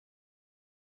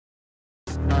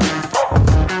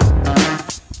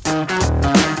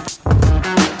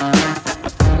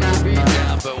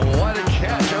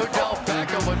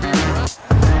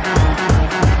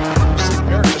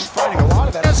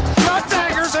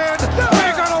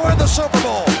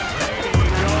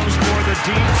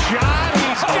deep shot.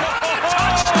 He's got a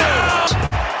touchdown.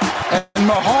 And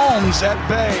Mahomes at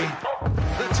bay.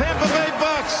 The Tampa Bay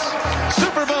Bucks,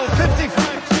 Super Bowl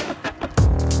 55.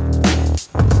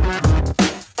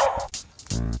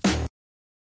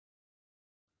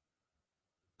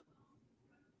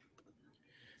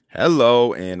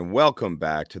 Hello and welcome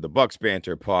back to the Bucks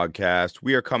Banter podcast.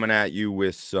 We are coming at you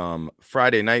with some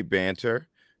Friday night banter.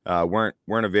 Weren't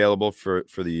available for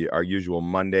our usual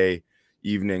Monday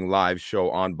evening live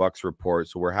show on Bucks Report,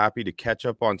 so we're happy to catch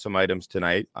up on some items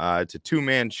tonight. It's a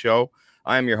two-man show.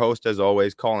 I am your host, as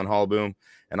always, Colin Hallboom,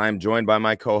 and I'm joined by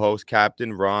my co-host,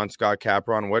 Captain Ron Scott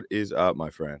Capron. What is up, my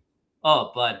friend?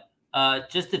 Oh, bud,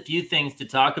 just a few things to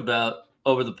talk about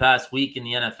over the past week in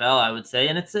the NFL, I would say.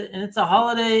 And it's a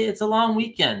holiday. It's a long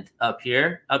weekend up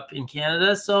here, up in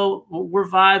Canada. So we're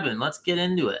vibing. Let's get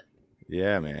into it.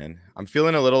 Yeah, man. I'm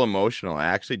feeling a little emotional. I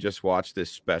actually just watched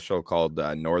this special called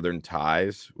Northern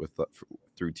Ties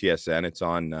through TSN. It's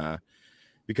on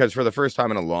because for the first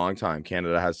time in a long time,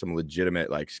 Canada has some legitimate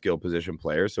skill position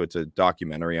players. So it's a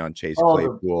documentary on Chase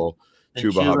Claypool,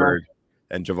 Chuba Hubbard,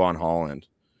 and Javon Holland.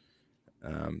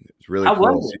 It's really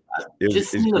cool.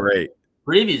 It's great.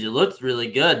 Previews, it looks really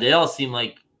good. They all seem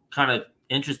like kind of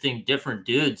interesting, different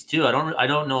dudes too. I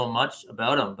don't know much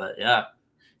about them, but yeah,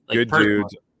 good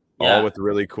dudes, all with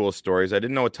really cool stories. I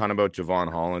didn't know a ton about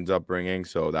Javon Holland's upbringing,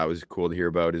 so that was cool to hear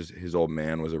about. His old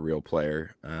man was a real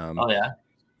player.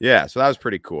 Yeah, so that was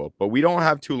pretty cool. But we don't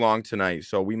have too long tonight,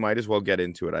 so we might as well get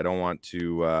into it. I don't want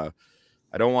to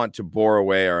bore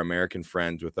away our American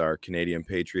friends with our Canadian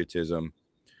patriotism.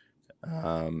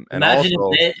 Imagine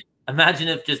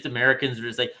if just Americans were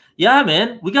just like, yeah,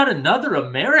 man, we got another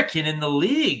American in the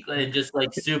league, and just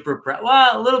super proud.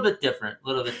 Well, a little bit different,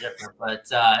 but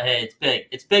hey, it's big.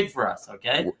 It's big for us,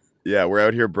 okay? Yeah, we're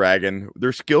out here bragging.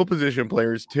 They're skill position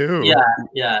players too.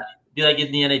 Yeah. Be like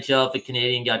in the NHL if a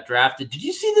Canadian got drafted. Did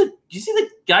you see the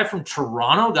guy from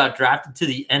Toronto got drafted to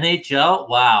the NHL?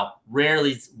 Wow,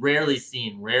 rarely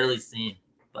seen.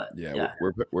 But yeah.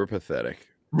 We're pathetic.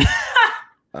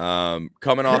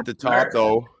 Coming off the top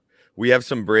though, we have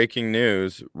some breaking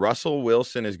news. Russell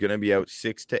Wilson is going to be out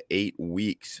 6 to 8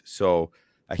 weeks. So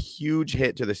a huge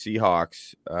hit to the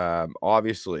Seahawks,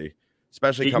 obviously,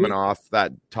 especially coming off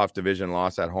that tough division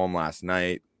loss at home last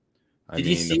night. Did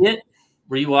you see it?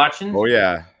 Were you watching? Oh,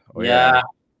 yeah.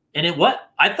 And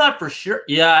I thought for sure.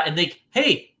 Yeah. And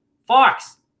hey,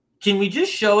 Fox, can we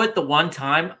just show it the one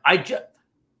time? I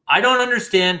don't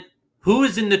understand who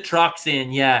is in the truck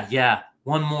saying, yeah.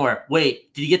 One more.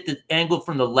 Wait, did you get the angle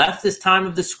from the left this time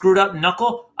of the screwed up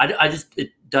knuckle?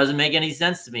 It doesn't make any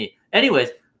sense to me. Anyways,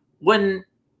 when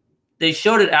they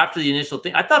showed it after the initial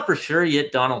thing, I thought for sure he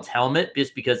hit Donald's helmet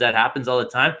just because that happens all the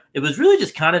time. It was really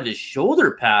just kind of his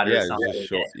shoulder pad or something.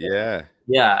 Yeah.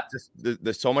 Just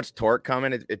there's so much torque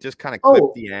coming. It just kind of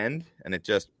clipped the end and it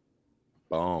just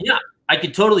boom. Yeah, I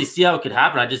could totally see how it could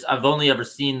happen. I've only ever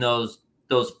seen those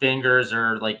fingers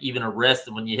or even a wrist,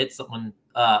 and when you hit someone,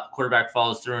 quarterback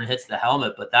follows through and hits the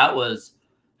helmet. But that was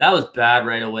bad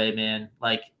right away, man.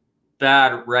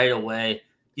 Bad right away.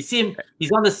 You see him,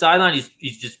 he's on the sideline,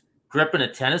 he's just gripping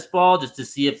a tennis ball just to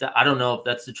see if I don't know if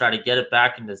that's to try to get it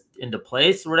back into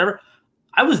place or whatever.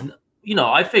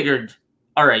 I figured,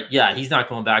 all right, yeah, he's not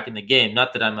going back in the game.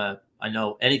 Not that I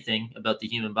know anything about the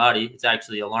human body. It's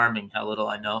actually alarming how little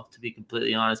I know, to be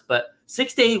completely honest. But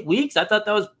 6 to 8 weeks, I thought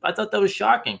that was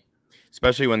shocking.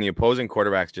 Especially when the opposing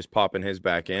quarterback's just popping his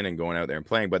back in and going out there and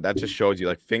playing. But that just shows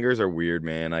you, fingers are weird,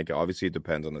 man. Obviously it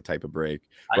depends on the type of break.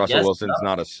 Russell Wilson's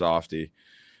not a softie.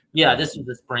 Yeah, this was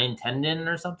a sprained tendon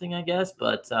or something, I guess.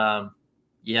 But wild.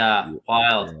 Yeah.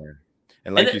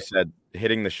 And you said,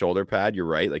 hitting the shoulder pad, you're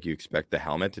right. You expect the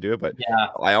helmet to do it. But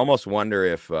I almost wonder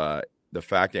if the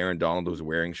fact Aaron Donald was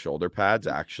wearing shoulder pads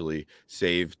actually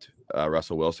saved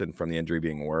Russell Wilson from the injury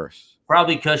being worse.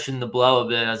 Probably cushioned the blow a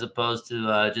bit as opposed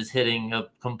to just hitting a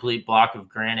complete block of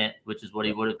granite, which is what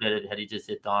he would have hit had he just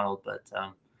hit Donald. But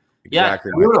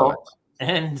exactly brutal.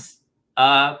 And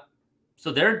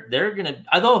so they're gonna.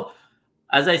 Although,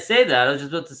 as I say that, I was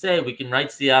just about to say we can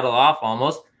write Seattle off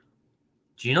almost.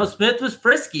 Geno Smith was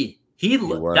frisky.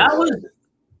 That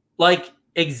was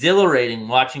exhilarating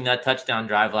watching that touchdown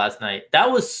drive last night. That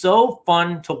was so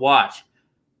fun to watch,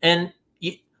 and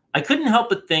I couldn't help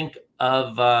but think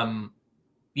of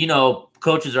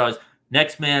coaches are always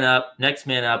next man up.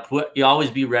 You always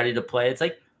be ready to play. It's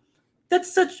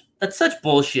that's such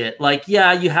bullshit.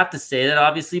 You have to say that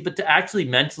obviously, but to actually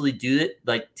mentally do it,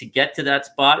 to get to that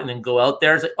spot and then go out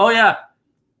there, it's oh yeah,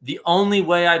 the only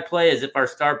way I play is if our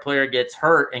star player gets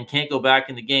hurt and can't go back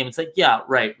in the game. It's yeah,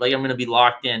 right. I'm going to be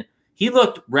locked in. he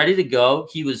looked ready to go.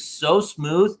 He was so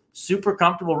smooth, super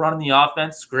comfortable running the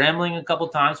offense, scrambling a couple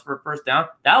times for a first down.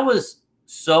 That was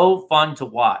so fun to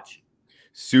watch.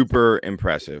 Super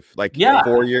impressive. Like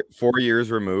 4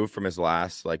 years removed from his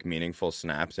last like meaningful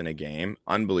snaps in a game.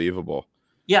 Unbelievable.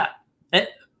 Yeah.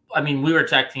 I mean, we were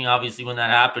texting obviously when that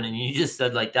happened, and you just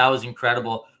said like that was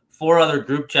incredible. 4 other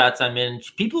group chats I'm in,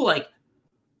 people like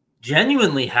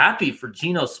genuinely happy for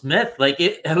Geno Smith. Like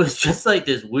it was just like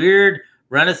this weird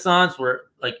renaissance where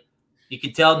like you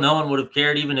could tell no one would have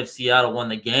cared even if Seattle won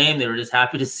the game. They were just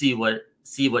happy to see what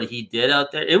he did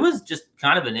out there. It was just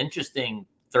kind of an interesting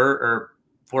third or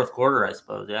fourth quarter, I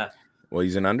suppose. Yeah. Well,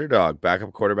 he's an underdog.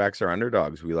 Backup quarterbacks are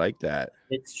underdogs. We like that.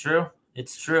 It's true.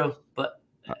 But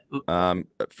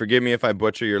forgive me if I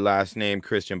butcher your last name,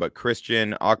 Christian, but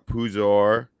Christian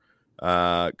Okpuzor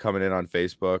coming in on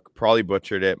Facebook, probably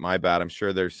butchered it. My bad. I'm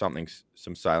sure there's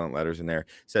some silent letters in there.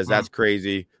 Says that's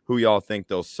crazy. Who y'all think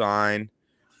they'll sign?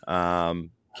 Cam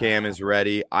is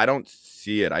ready. I don't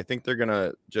see it. I think they're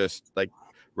gonna just like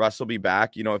Russ will be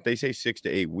back. You know, if they say 6 to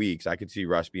 8 weeks, I could see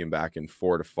Russ being back in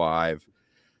 4 to 5.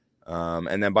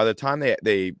 And then by the time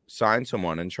they sign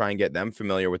someone and try and get them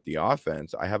familiar with the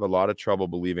offense, I have a lot of trouble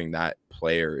believing that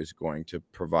player is going to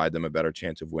provide them a better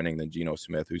chance of winning than Geno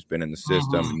Smith, who's been in the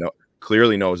system,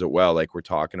 clearly knows it well, like we're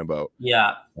talking about.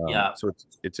 Yeah. So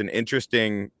it's an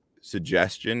interesting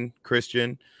suggestion,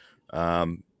 Christian,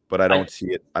 but I don't see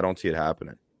it. I don't see it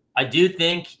happening. I do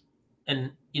think,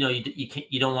 and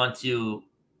you don't want to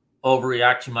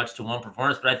overreact too much to one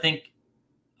performance, but I think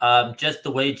just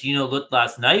the way Geno looked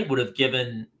last night would have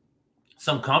given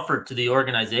some comfort to the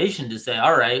organization to say,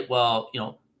 all right, well,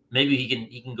 maybe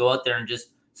he can go out there and just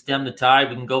stem the tide.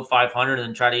 We can go 500 and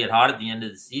then try to get hot at the end of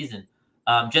the season.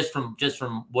 Just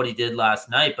from what he did last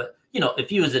night. But if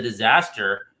he was a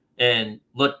disaster and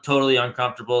looked totally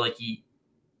uncomfortable, like he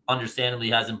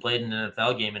understandably hasn't played in an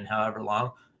NFL game in however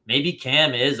long, maybe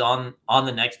Cam is on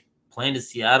the next plane to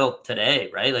Seattle today,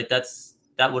 right? Like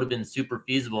that would have been super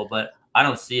feasible, but I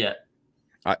don't see it.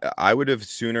 I would have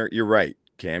sooner. You're right,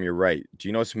 Cam. You're right.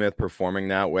 Geno Smith performing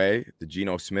that way, the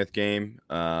Geno Smith game,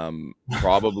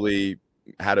 probably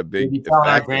had a big effect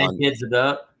our grandkids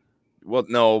about. Well,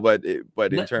 no, but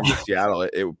in terms of Seattle,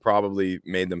 it probably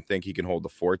made them think he can hold the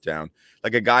fort down.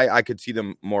 Like a guy I could see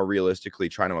them more realistically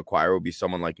trying to acquire would be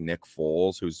someone like Nick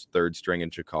Foles, who's third string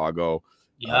in Chicago.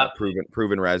 Yeah,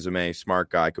 proven resume, smart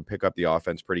guy, could pick up the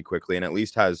offense pretty quickly, and at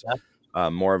least has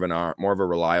more of a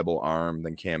reliable arm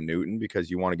than Cam Newton,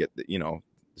 because you want to get the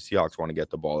Seahawks want to get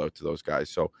the ball out to those guys.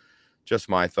 So, just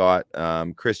my thought.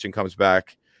 Christian comes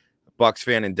back, Bucks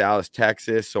fan in Dallas,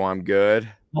 Texas, so I'm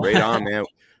good. Right on, man.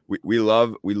 We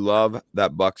love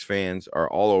that Bucks fans are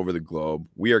all over the globe.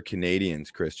 We are Canadians,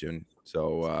 Christian.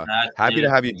 So happy to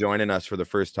have you joining us for the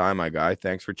first time, my guy.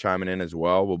 Thanks for chiming in as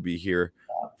well. We'll be here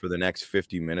for the next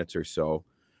 50 minutes or so.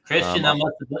 Christian, that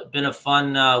must have been a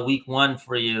fun week one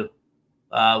for you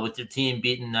with your team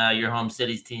beating your home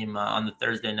city's team on the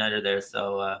Thursday nighter there.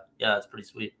 So, that's pretty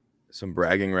sweet. Some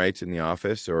bragging rights in the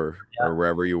office or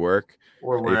wherever you work.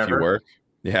 Or wherever. If you work.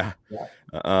 Yeah.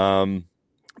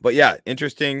 But yeah,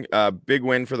 interesting. Big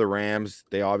win for the Rams.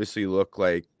 They obviously look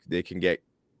like they can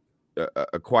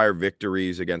acquire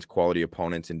victories against quality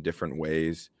opponents in different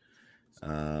ways. I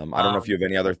don't know if you have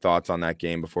any other thoughts on that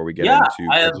game before we get into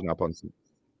catching up on some.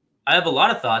 I have a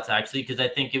lot of thoughts actually, because I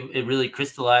think it really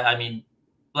crystallized. I mean,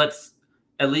 let's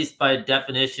at least by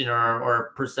definition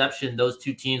or perception, those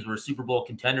two teams were Super Bowl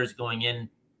contenders going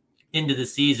into the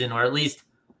season, or at least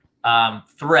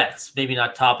threats, maybe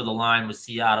not top of the line with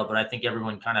Seattle, but I think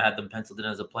everyone kind of had them penciled in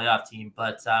as a playoff team.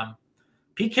 But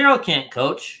Pete Carroll can't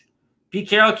coach.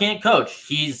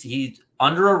 He's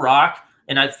under a rock,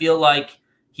 and I feel like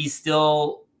he's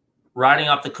still riding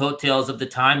off the coattails of the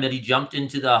time that he jumped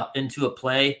into a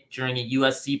play during a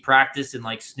USC practice, and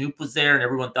like Snoop was there, and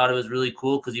everyone thought it was really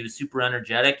cool because he was super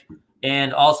energetic,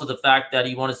 and also the fact that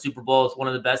he won a Super Bowl with one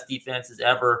of the best defenses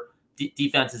ever,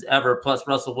 plus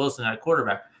Russell Wilson at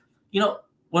quarterback.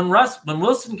 When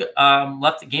Wilson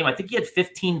left the game, I think he had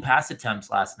 15 pass attempts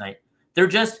last night.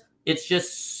 It's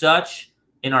just such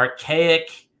an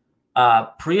archaic,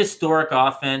 prehistoric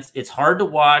offense. It's hard to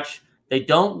watch. They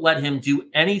don't let him do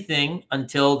anything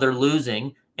until they're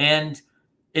losing. And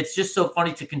it's just so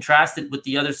funny to contrast it with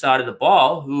the other side of the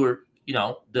ball, who are,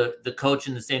 the coach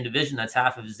in the same division that's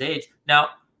half of his age. Now,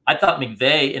 I thought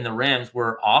McVay and the Rams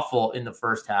were awful in the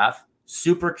first half,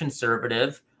 super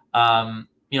conservative.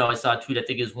 I saw a tweet, I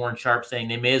think it was Warren Sharp, saying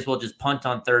they may as well just punt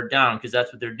on third down because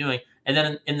that's what they're doing. And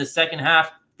then in the second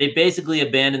half, they basically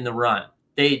abandoned the run.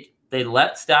 They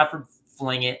let Stafford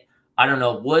fling it. I don't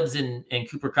know. Woods and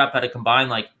Cooper Kupp had a combined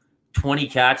like 20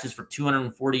 catches for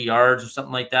 240 yards or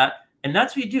something like that. And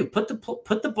that's what you do. Put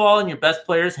the ball in your best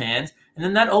player's hands, and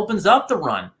then that opens up the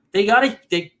run.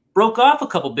 They broke off a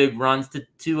couple big runs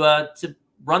to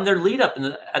run their lead up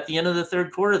at the end of the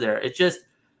third quarter there. It just,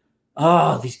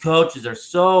 these coaches are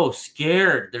so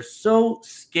scared. They're so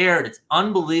scared. It's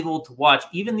unbelievable to watch.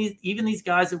 Even these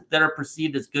guys that are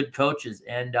perceived as good coaches.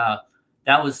 And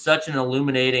that was such an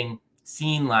illuminating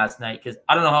scene last night, because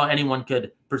I don't know how anyone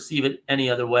could perceive it any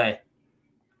other way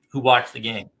who watched the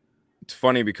game. It's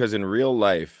funny because in real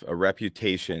life, a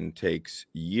reputation takes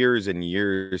years and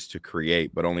years to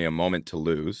create, but only a moment to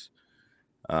lose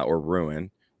or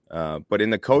ruin. But in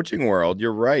the coaching world,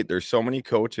 you're right. There's so many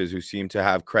coaches who seem to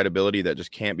have credibility that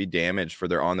just can't be damaged for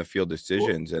their on-the-field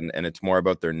decisions, and it's more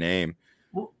about their name.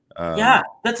 Yeah,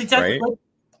 that's exactly right? Like,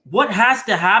 what has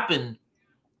to happen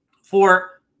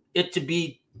for it to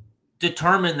be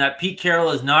determined that Pete Carroll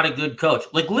is not a good coach.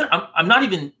 Like, I'm not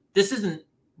even, this isn't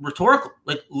rhetorical.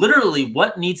 Like, literally,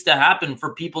 what needs to happen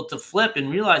for people to flip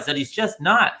and realize that he's just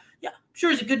not? Yeah, I'm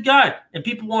sure he's a good guy, and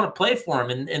people want to play for him,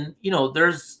 and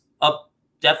there's a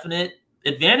definite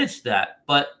advantage to that.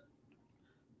 But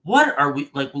what are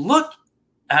we like? Look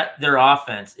at their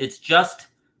offense.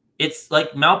 It's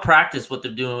like malpractice what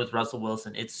they're doing with Russell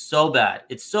Wilson. It's so bad.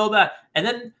 And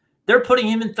then they're putting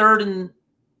him in 3rd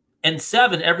and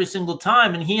 7 every single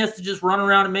time, and he has to just run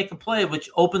around and make a play, which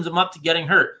opens him up to getting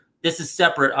hurt. This is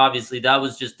separate, obviously. That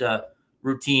was just a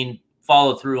routine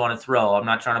follow through on a throw. I'm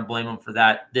not trying to blame him for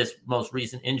this most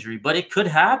recent injury, but it could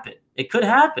happen.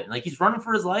 Like, he's running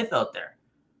for his life out there.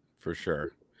 For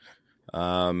sure.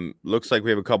 Looks like we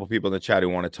have a couple people in the chat who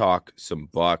want to talk some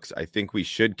Bucks. I think we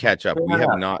should catch up. We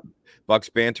have not. Bucks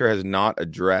banter has not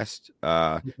addressed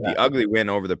the ugly win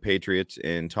over the Patriots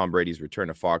in Tom Brady's return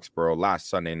to Foxborough last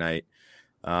Sunday night.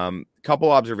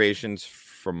 Couple observations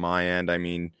from my end. I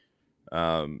mean,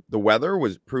 the weather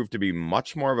proved to be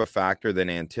much more of a factor than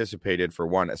anticipated, for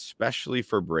one, especially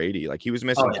for Brady. Like, he was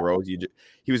missing throws.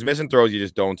 He was missing throws you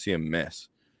just don't see him miss.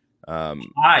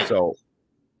 So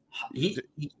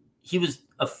he was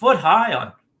a foot high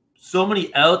on so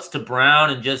many outs to Brown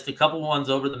and just a couple ones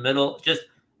over the middle. Just,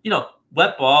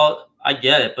 wet ball. I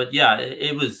get it, but yeah,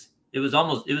 it was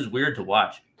weird to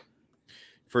watch.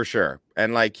 For sure.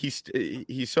 And like, he's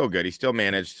so good. He still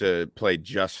managed to play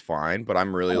just fine, but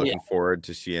I'm really looking forward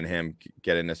to seeing him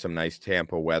get into some nice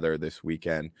Tampa weather this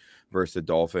weekend versus the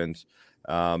Dolphins.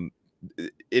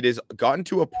 It has gotten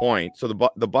to a point. So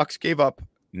the Bucks gave up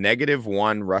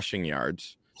 -1 rushing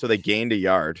yards. So they gained a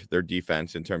yard, their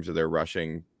defense, in terms of their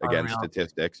rushing against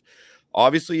statistics.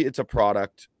 Obviously, it's a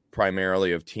product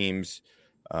primarily of teams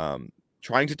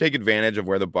trying to take advantage of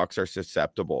where the Bucks are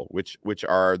susceptible, which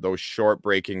are those short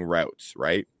breaking routes,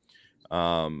 right?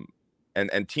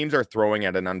 And teams are throwing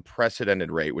at an unprecedented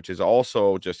rate, which is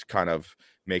also just kind of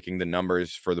making the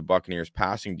numbers for the Buccaneers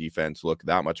passing defense look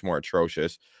that much more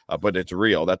atrocious. But it's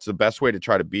real. That's the best way to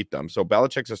try to beat them. So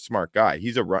Belichick's a smart guy.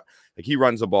 He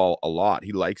runs the ball a lot.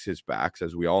 He likes his backs,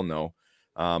 as we all know.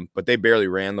 But they barely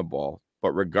ran the ball.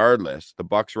 But regardless, the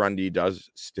Bucs run D does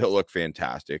still look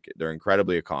fantastic. They're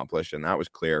incredibly accomplished, and that was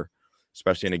clear,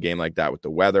 especially in a game like that with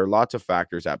the weather. Lots of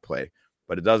factors at play,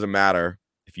 but it doesn't matter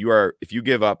if you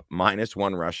give up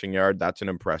 -1 rushing yard. That's an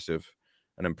impressive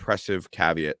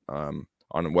caveat on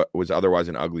what was otherwise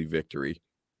an ugly victory.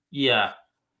 Yeah.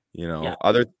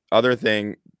 Other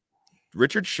thing,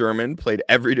 Richard Sherman played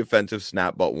every defensive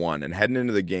snap but one, and heading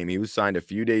into the game, he was signed a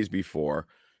few days before.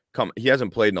 He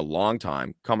hasn't played in a long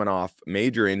time, coming off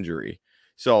major injury.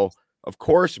 So, of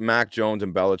course, Mac Jones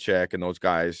and Belichick and those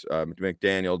guys,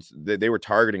 McDaniels, they were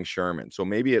targeting Sherman. So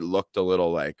maybe it looked a little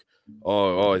like,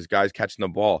 his guy's catching the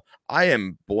ball. I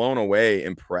am blown away,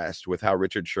 impressed with how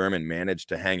Richard Sherman managed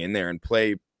to hang in there and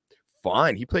play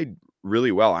fine. He played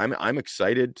really well. I'm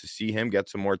excited to see him get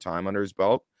some more time under his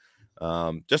belt.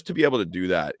 Just to be able to do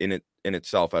that in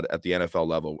itself at the NFL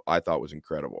level, I thought was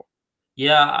incredible.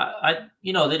 Yeah,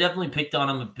 they definitely picked on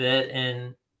him a bit,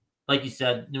 and like you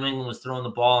said, New England was throwing the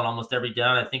ball on almost every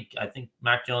down. I think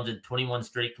Mac Jones had 21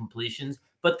 straight completions,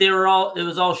 but it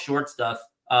was all short stuff.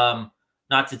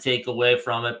 Not to take away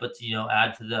from it, but to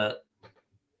add to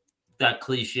that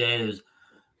cliche. It was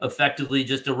effectively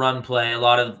just a run play. A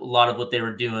lot of what they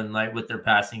were doing, like with their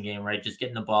passing game, right, just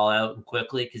getting the ball out and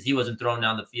quickly, because he wasn't throwing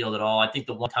down the field at all. I think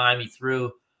the one time he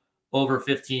threw over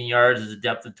 15 yards as a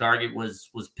depth of target was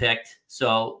picked.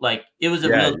 So like it was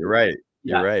you're right.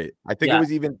 You're right. I think it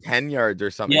was even 10 yards or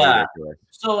something ridiculous.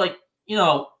 So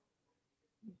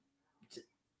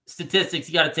statistics,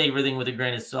 you got to take everything with a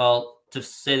grain of salt. To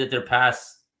say that their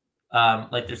pass,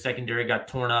 their secondary got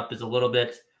torn up, is a little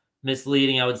bit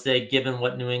misleading, I would say, given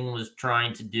what New England was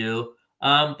trying to do.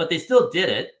 But they still did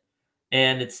it,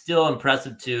 and it's still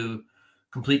impressive to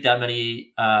complete that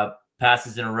many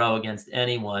passes in a row against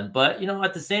anyone. But,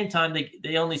 at the same time,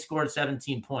 they only scored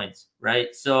 17 points,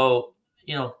 right? So,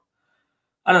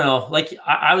 I don't know. Like,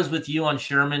 I was with you on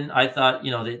Sherman. I thought,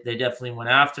 they definitely went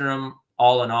after him.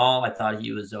 All in all, I thought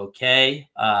he was okay.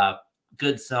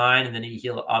 Good sign. And then he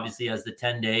obviously has the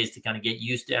 10 days to kind of get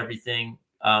used to everything.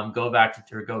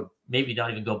 Maybe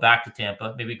not even go back to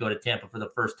Tampa. Maybe go to Tampa for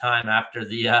the first time after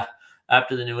the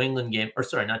New England game. Or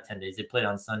sorry, not 10 days. They played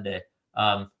on Sunday.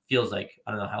 Feels like,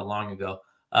 I don't know how long ago.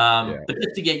 But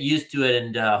just to get used to it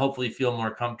and hopefully feel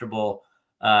more comfortable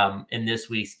in this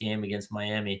week's game against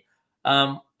Miami.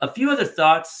 A few other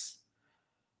thoughts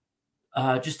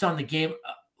just on the game.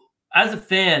 As a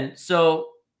fan, so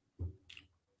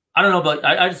I don't know about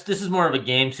this is more of a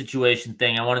game situation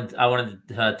thing. I wanted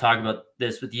to talk about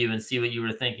this with you and see what you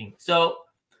were thinking. So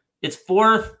it's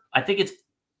fourth. I think it's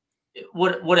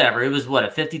whatever. It was a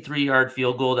 53-yard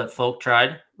field goal that Folk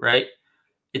tried, right?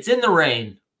 It's in the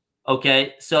rain.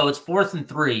 Okay. So it's 4th and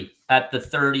 3 at the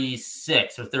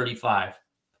 36 or 35.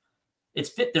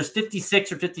 There's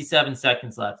 56 or 57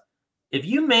 seconds left. If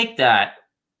you make that,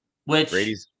 which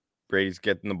Brady's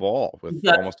getting the ball with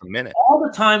almost a minute. All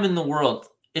the time in the world.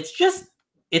 It's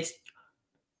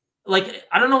like,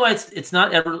 I don't know why it's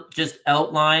not ever just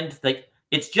outlined. Like,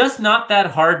 it's just not that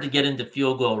hard to get into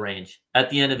field goal range at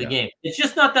the end of the game. It's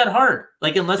just not that hard.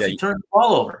 Like, unless you turn the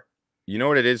ball over. You know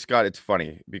what it is, Scott? It's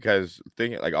funny because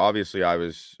obviously I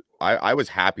was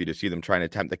happy to see them trying to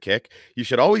attempt the kick. You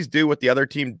should always do what the other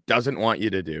team doesn't want you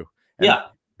to do.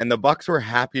 And the Bucs were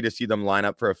happy to see them line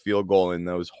up for a field goal in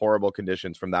those horrible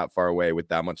conditions from that far away with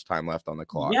that much time left on the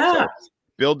clock. Yeah.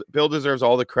 So Bill deserves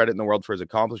all the credit in the world for his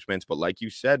accomplishments, but like you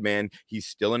said, man, he's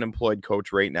still an employed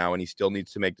coach right now, and he still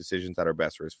needs to make decisions that are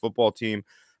best for his football team.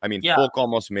 I mean, Folk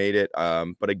almost made it,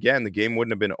 but again, the game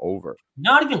wouldn't have been over.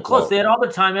 Not even close. They had all the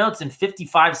timeouts in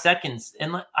 55 seconds,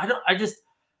 and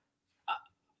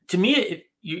to me,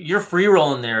 you're free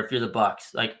rolling there if you're the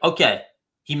Bucs. Like, okay,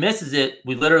 he misses it,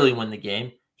 we literally win the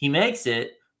game. He makes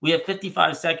it, we have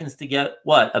 55 seconds to get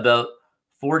about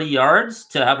 40 yards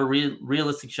to have a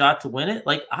realistic shot to win it.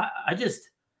 Like, I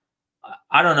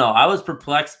don't know. I was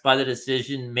perplexed by the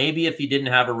decision. Maybe if he didn't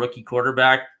have a rookie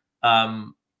quarterback,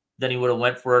 then he would have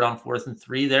went for it on 4th and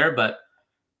 3 there. But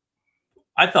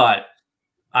I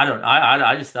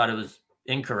just thought it was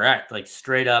incorrect, like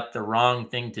straight up the wrong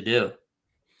thing to do.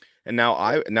 And now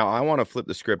I want to flip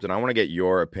the script and I want to get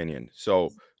your opinion.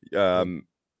 So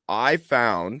I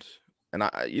found, and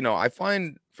I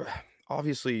find,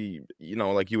 obviously,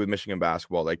 like you with Michigan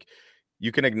basketball, like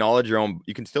you can acknowledge your own,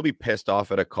 you can still be pissed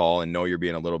off at a call and know you're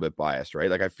being a little bit biased, right?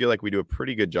 Like I feel like we do a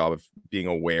pretty good job of being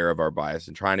aware of our bias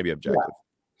and trying to be objective.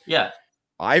 Yeah.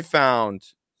 I found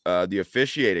the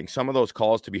officiating, some of those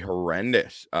calls to be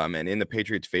horrendous and in the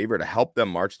Patriots' favor to help them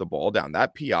march the ball down.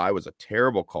 That PI was a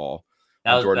terrible call.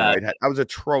 That was Jordan bad. Whitehead. That was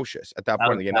atrocious at that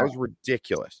point in the game. That was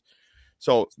ridiculous.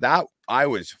 So that I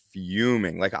was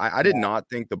fuming. Like I did not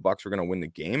think the Bucs were going to win the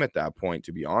game at that point,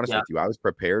 to be honest with you. I was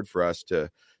prepared for us to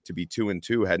be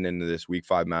 2-2 heading into this week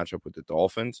 5 matchup with the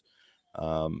Dolphins.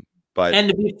 And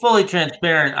to be fully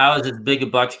transparent, I was as big a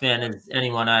Bucs fan as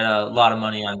anyone. I had a lot of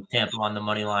money on Tampa on the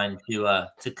money line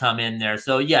to come in there.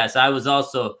 So yes, I was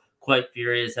also quite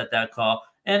furious at that call.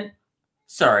 And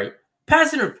sorry,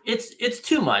 passing, it's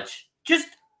too much.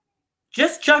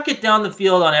 Just chuck it down the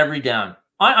field on every down.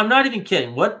 I'm not even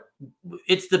kidding.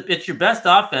 It's your best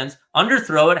offense.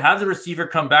 Underthrow it. Have the receiver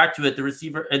come back to it. The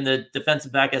receiver and the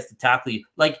defensive back has to tackle you.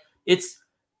 Like, it's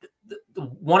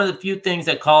one of the few things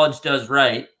that college does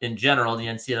right in general. The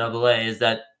NCAA is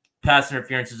that pass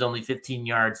interference is only 15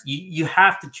 yards. You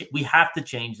have to. We have to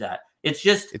change that. It's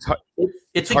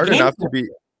hard enough to be.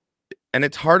 And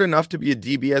it's hard enough to be a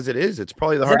DB as it is. It's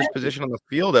probably the hardest position on the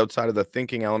field outside of the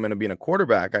thinking element of being a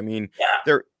quarterback. I mean,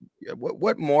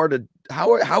 what more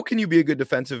how can you be a good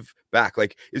defensive back?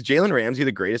 Like, is Jalen Ramsey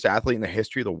the greatest athlete in the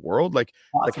history of the world? Like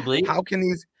how can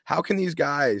these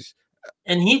guys?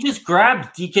 And he just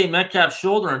grabbed DK Metcalf's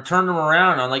shoulder and turned him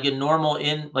around on like a normal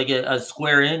a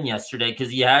square in yesterday because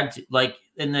he had to, like,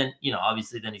 and then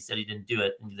obviously then he said he didn't do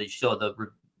it and they showed the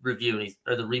review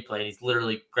or the replay and he's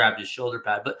literally grabbed his shoulder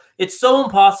pad. But it's so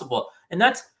impossible, and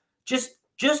that's just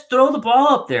throw the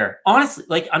ball up there. Honestly,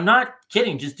 like, I'm not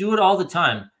kidding. Just do it all the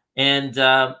time, and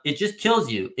it just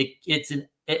kills you. It's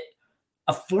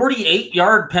a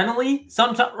 48-yard penalty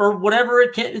sometimes or whatever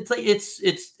it can. It's like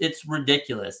it's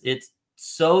ridiculous. It's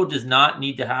so does not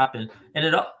need to happen,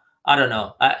 and I don't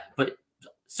know. But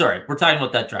sorry, we're talking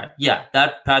about that drive. Yeah,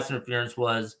 that pass interference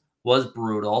was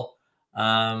brutal.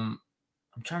 I'm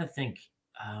trying to think.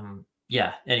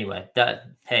 yeah. Anyway,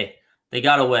 they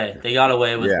got away. They got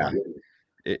away with one.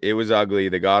 It was ugly.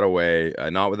 They got away,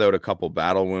 not without a couple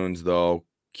battle wounds, though.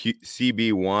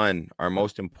 CB1, our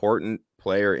most important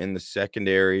player in the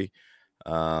secondary,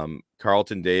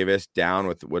 Carlton Davis, down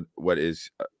with what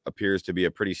appears to be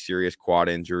a pretty serious quad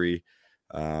injury.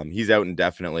 He's out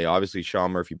indefinitely. Obviously,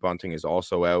 Sean Murphy-Bunting is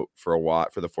also out for a while,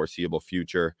 for the foreseeable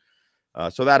future.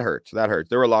 So that hurts.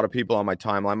 There were a lot of people on my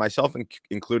timeline, myself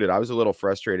included. I was a little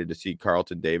frustrated to see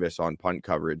Carlton Davis on punt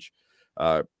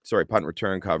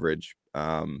return coverage,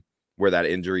 where that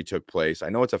injury took place. I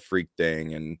know it's a freak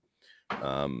thing and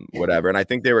whatever. And I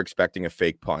think they were expecting a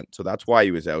fake punt. So that's why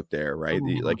he was out there, right?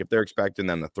 Like if they're expecting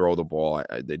them to throw the ball,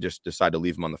 they just decide to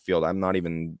leave him on the field. I'm not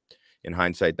even in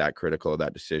hindsight that critical of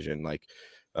that decision.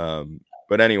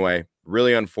 But anyway,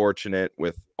 really unfortunate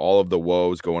with all of the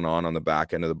woes going on the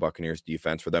back end of the Buccaneers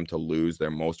defense for them to lose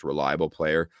their most reliable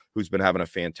player who's been having a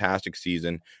fantastic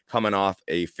season, coming off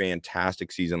a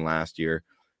fantastic season last year.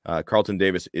 Carlton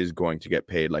Davis is going to get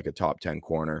paid like a top 10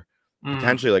 corner,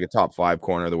 potentially like a top 5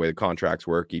 corner, the way the contracts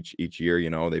work each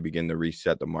year. They begin to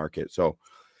reset the market. So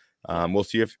we'll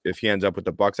see if he ends up with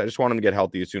the Bucs. I just want him to get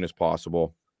healthy as soon as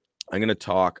possible. I'm going to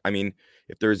talk. I mean,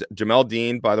 if there's Jamel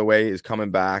Dean, by the way, is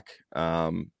coming back.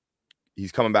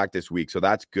 He's coming back this week. So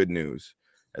that's good news.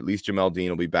 At least Jamel Dean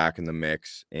will be back in the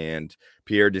mix. And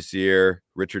Pierre Desir,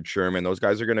 Richard Sherman, those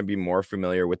guys are going to be more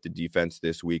familiar with the defense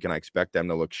this week. And I expect them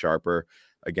to look sharper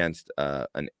against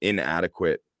an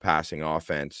inadequate passing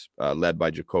offense led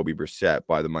by Jacoby Brissett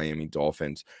by the Miami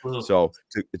Dolphins. So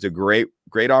it's a great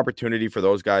opportunity for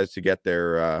those guys to get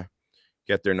their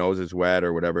noses wet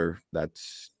or whatever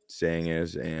that's saying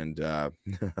is, and I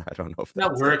don't know if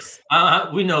that works.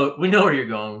 We know where you're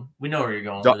going. We know where you're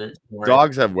going with it.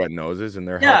 Dogs have wet noses, and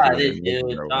they're they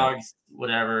do. Dogs,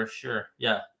 whatever. Sure,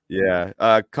 yeah.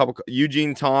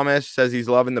 Eugene Thomas says he's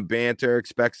loving the banter,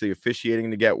 expects the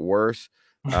officiating to get worse.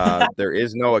 There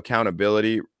is no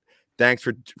accountability. Thanks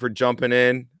for jumping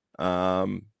in.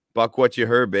 Buck what you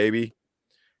heard, baby.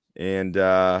 And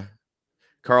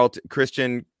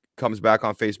Christian comes back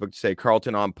on Facebook to say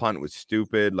Carlton on punt was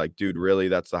stupid. Like, dude, really?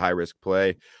 That's the high risk play.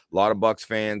 A lot of Bucs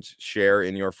fans share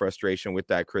in your frustration with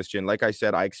that, Christian. Like I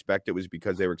said, I expect it was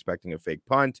because they were expecting a fake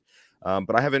punt.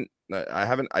 But I've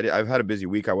had a busy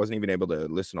week. I wasn't even able to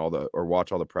listen or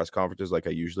watch all the press conferences like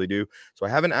I usually do. So I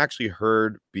haven't actually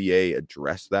heard BA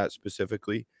address that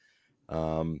specifically.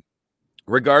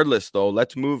 Regardless, though,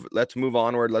 let's move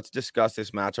onward. Let's discuss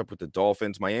this matchup with the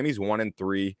Dolphins. Miami's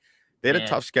 1-3. They had a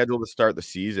tough schedule to start the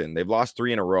season. They've lost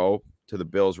 3 in a row to the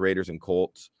Bills, Raiders, and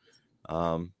Colts.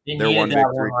 They needed that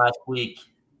one last week.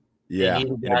 Yeah,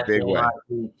 in a big way.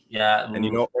 Yeah, and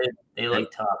they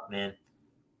look tough, man.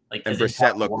 And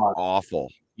Brissett looked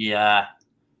awful. Yeah.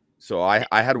 So I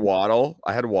had Waddle.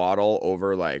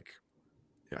 Over I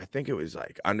think it was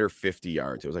under 50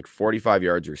 yards. It was 45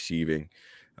 yards receiving.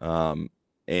 And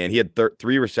he had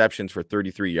 3 receptions for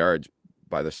 33 yards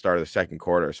by the start of the second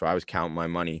quarter. So I was counting my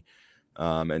money.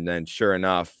 And then sure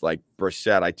enough,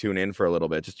 Brissett, I tune in for a little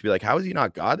bit just to be like, how has he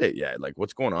not got it yet?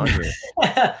 What's going on here?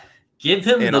 Give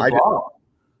him the ball.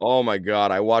 Oh my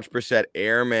God. I watched Brissett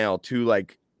airmail 2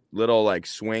 little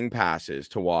swing passes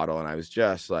to Waddle. And I was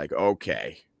just like,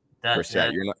 okay,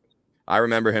 Brissett, you're not. I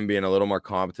remember him being a little more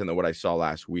competent than what I saw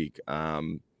last week.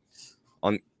 So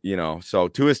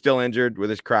Tua's still injured with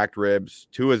his cracked ribs.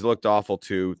 Tua's looked awful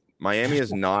too. Miami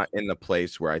is not in the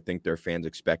place where I think their fans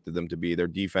expected them to be. Their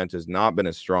defense has not been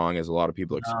as strong as a lot of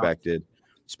people expected,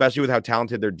 especially with how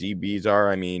talented their DBs are.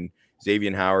 I mean,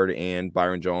 Xavier Howard and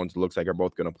Byron Jones looks like are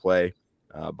both going to play.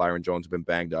 Byron Jones has been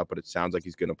banged up, but it sounds like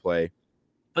he's going to play.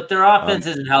 But their offense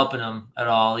isn't helping them at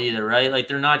all either, right?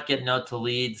 They're not getting out to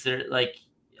leads. They're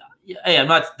hey, I'm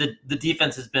not the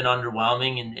defense has been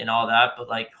underwhelming and all that, but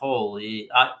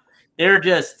they're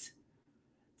just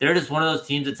one of those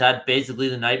teams that's had basically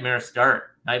the nightmare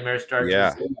start.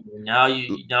 Yeah. Now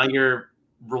your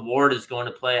reward is going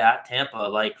to play at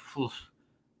Tampa.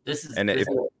 This is a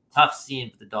tough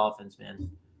scene for the Dolphins, man.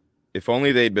 If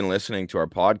only they'd been listening to our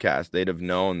podcast, they'd have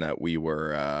known that we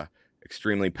were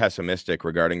extremely pessimistic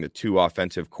regarding the 2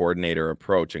 offensive coordinator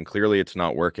approach, and clearly it's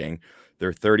not working.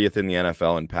 They're 30th in the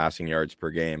NFL in passing yards per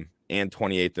game and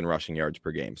 28th in rushing yards per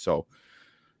game. So,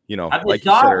 like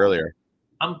you said earlier,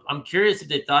 I'm curious if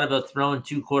they thought about throwing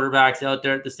 2 quarterbacks out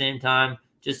there at the same time,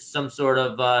 just some sort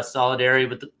of solidarity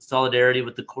with the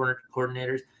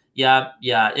coordinators. Yeah,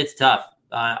 it's tough.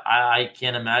 I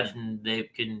can't imagine they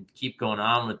can keep going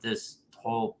on with this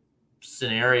whole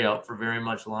scenario for very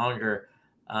much longer.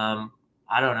 I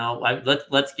don't know.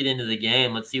 Let's get into the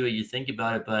game. Let's see what you think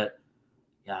about it. But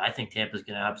yeah, I think Tampa's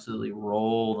going to absolutely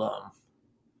roll them.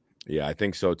 Yeah, I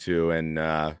think so too. And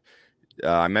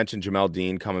I mentioned Jamel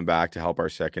Dean coming back to help our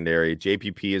secondary.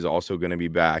 JPP is also going to be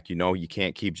back. You know, you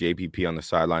can't keep JPP on the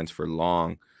sidelines for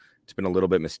long. It's been a little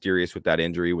bit mysterious with that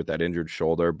injury, with that injured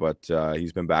shoulder, but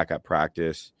he's been back at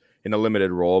practice in a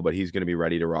limited role, but he's going to be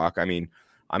ready to rock. I mean,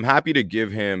 I'm happy to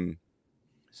give him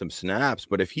some snaps,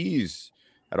 but if he's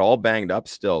at all banged up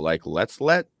still, like let's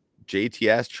let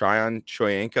JTS Tryon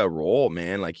Shoyinka roll,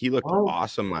 man. Like he looked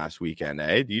awesome last weekend,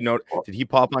 eh? Do you know, did he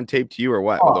pop on tape to you or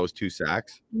what with those 2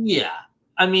 sacks? Yeah.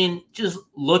 I mean, just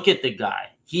look at the guy.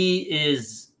 He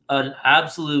is an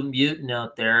absolute mutant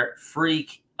out there,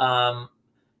 freak.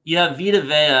 You have Vita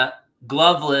Vea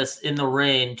gloveless in the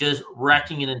rain, just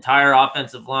wrecking an entire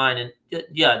offensive line. And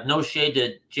yeah, no shade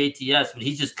to JTS, but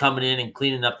he's just coming in and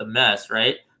cleaning up the mess,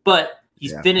 right? But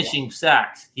he's finishing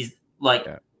sacks. He's like,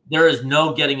 there is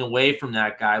no getting away from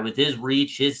that guy with his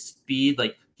reach, his speed.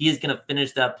 Like he is going to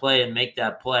finish that play and make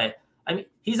that play. I mean,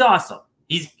 he's awesome.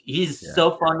 He's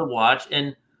so fun to watch.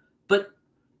 But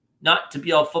not to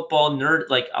be all football nerd,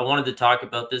 like I wanted to talk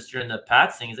about this during the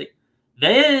Pats thing. Is like,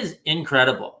 Vea is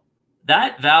incredible.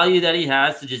 That value that he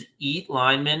has to just eat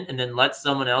linemen and then let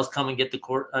someone else come and get the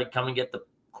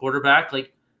quarterback,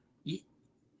 like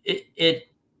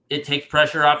it takes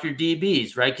pressure off your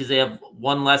DBs, right? Because they have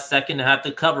one less second to have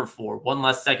to cover for, one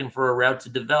less second for a route to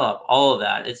develop. All of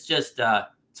that. It's just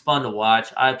it's fun to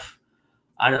watch. I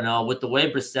don't know, with the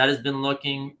way Brissett has been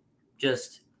looking,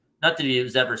 just not that he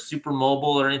was ever super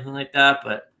mobile or anything like that,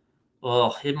 but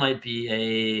it might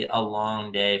be a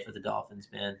long day for the Dolphins,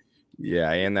 man.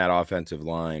 Yeah, and that offensive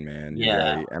line, man.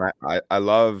 Yeah. Right. And I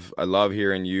love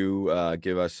hearing you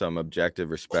give us some objective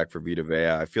respect for Vita Vea.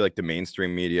 I feel like the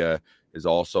mainstream media is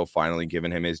also finally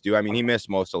giving him his due. I mean, he missed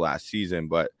most of last season,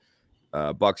 but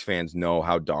Bucs fans know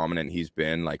how dominant he's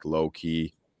been, like low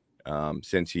key,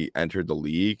 since he entered the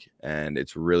league, and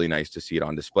it's really nice to see it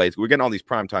on display. We're getting all these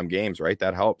primetime games, right?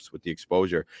 That helps with the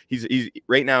exposure. He's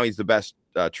right now he's the best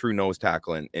true nose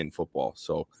tackle in football.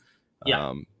 So,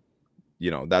 you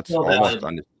know, that's so almost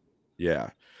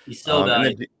He's so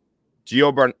valuable.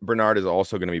 Gio Bernard is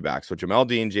also going to be back. So Jamel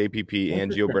Dean, JPP,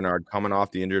 and Gio Bernard coming off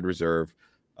the injured reserve.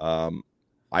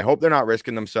 I hope they're not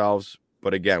risking themselves.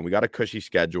 But again, we got a cushy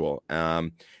schedule.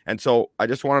 And so I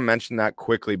just want to mention that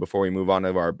quickly before we move on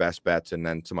to our best bets and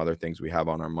then some other things we have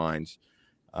on our minds.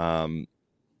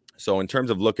 So in terms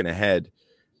of looking ahead,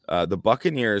 the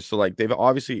Buccaneers, so like they've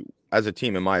obviously, as a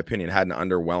team, in my opinion, had an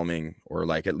underwhelming or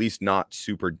like at least not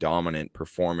super dominant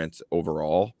performance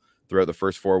overall throughout the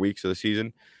first 4 weeks of the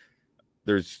season.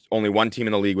 There's only one team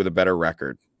in the league with a better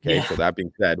record. Okay, so that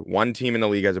being said, one team in the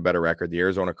league has a better record, the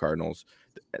Arizona Cardinals.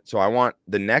 So I want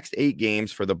the next 8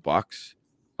 games for the Bucs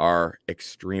are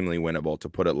extremely winnable, to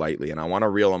put it lightly. And I want to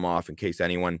reel them off in case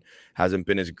anyone hasn't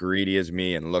been as greedy as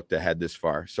me and looked ahead this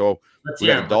far. So we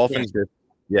got the Dolphins.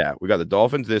 We got the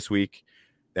Dolphins this week.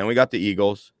 Then we got the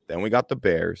Eagles. Then we got the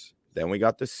Bears. Then we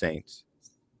got the Saints.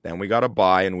 Then we got a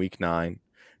bye in week 9.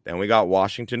 Then we got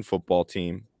Washington football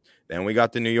team. Then we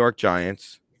got the New York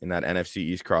Giants in that NFC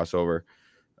East crossover.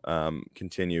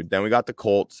 Continued. Then we got the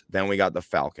Colts. Then we got the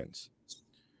Falcons.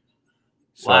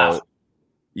 So,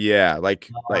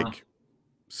 like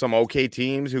some okay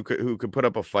teams who could put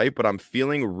up a fight, but I'm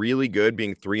feeling really good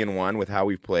being 3-1 with how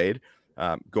we've played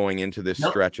going into this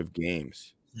stretch of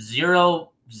games.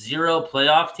 Zero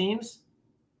playoff teams,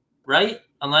 right?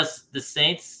 Unless the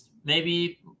Saints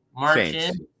maybe march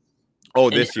in. Oh,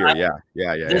 this year, yeah.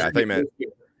 I thought you meant,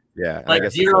 like I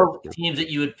guess 0 teams that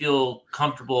you would feel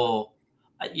comfortable.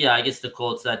 Yeah, I guess the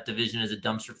Colts, that division is a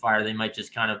dumpster fire. They might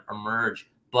just kind of emerge,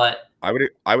 but I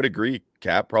would agree,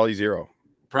 Cap. Probably 0.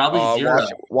 Probably 0.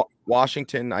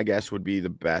 Washington, I guess, would be the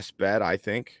best bet. I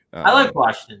think. I like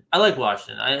Washington.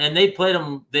 And they played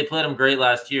them. They played them great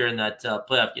last year in that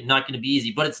playoff game. Not going to be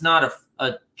easy, but it's not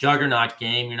a juggernaut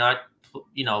game. You're not,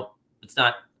 it's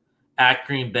not at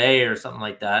Green Bay or something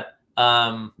like that.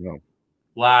 No.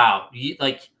 Wow,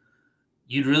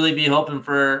 you'd really be hoping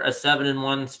for a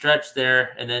 7-1 stretch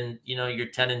there, and then you're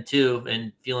 10-2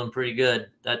 and feeling pretty good.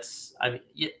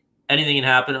 Anything can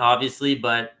happen, obviously,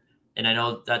 and I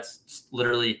know that's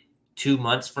literally 2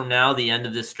 months from now, the end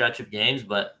of this stretch of games.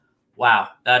 But wow,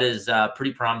 that is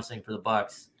pretty promising for the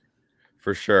Bucs.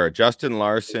 For sure. Justin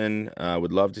Larson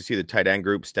would love to see the tight end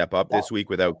group step up this week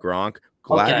without Gronk.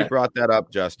 Glad you brought that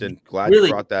up, Justin. You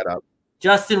brought that up.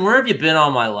 Justin, where have you been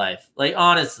all my life? Like,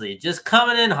 honestly, just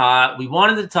coming in hot. We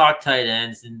wanted to talk tight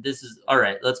ends, and this is all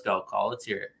right. Let's go, Call. Let's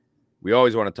hear it. We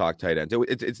always want to talk tight ends.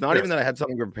 It's not even that I had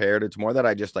something prepared. It's more that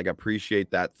I just appreciate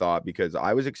that thought, because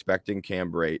I was expecting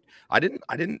Cam Brate. I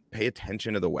didn't pay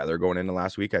attention to the weather going into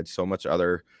last week. I had so much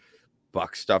other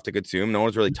Buck stuff to consume. No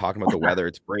one's really talking about the weather.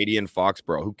 It's Brady and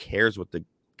Foxborough. Who cares what the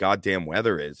goddamn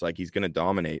weather is? Like, he's going to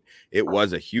dominate. It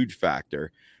was a huge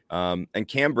factor. And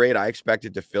Cam Brate, I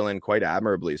expected to fill in quite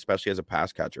admirably, especially as a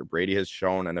pass catcher. Brady has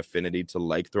shown an affinity to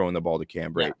like throwing the ball to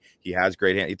Cam Brate. Yeah. He has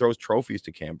great hand. He throws trophies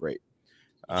to Cam Brate.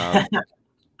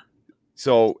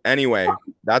 So anyway,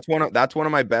 that's one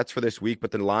of my bets for this week,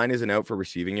 but the line isn't out for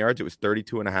receiving yards. It was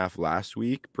 32.5 last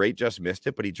week. Brate just missed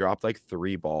it, but he dropped like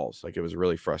 3 balls. Like, it was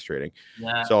really frustrating.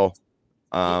 Yeah. So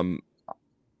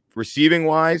receiving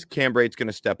wise, Cam Brate's going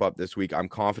to step up this week. I'm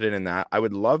confident in that. I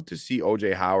would love to see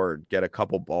OJ Howard get a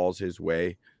couple balls his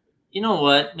way. You know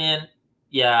what, man?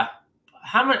 Yeah.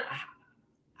 How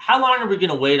long are we going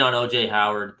to wait on OJ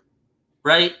Howard?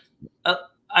 Right?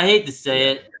 I hate to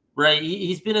say it. Right,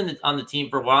 he's been on the team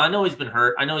for a while. I know he's been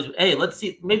hurt. I know hey, let's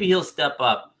see, maybe he'll step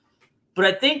up. But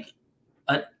I think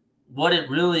what it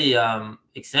really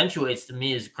accentuates to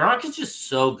me is Gronk is just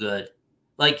so good.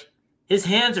 Like, his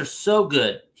hands are so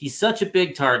good. He's such a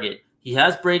big target. He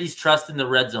has Brady's trust in the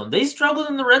red zone. They struggled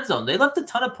in the red zone. They left a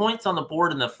ton of points on the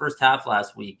board in the first half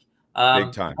last week.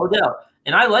 Big time. No doubt.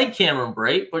 And I like Cameron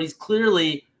Brate, but he's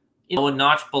clearly, a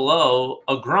notch below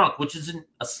a Gronk, which isn't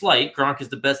a slight. Gronk is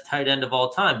the best tight end of all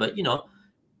time. But,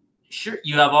 sure,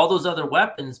 you have all those other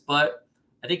weapons, but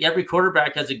I think every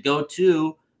quarterback has a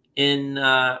go-to in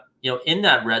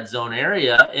that red zone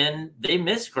area, and they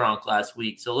missed Gronk last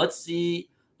week. So let's see.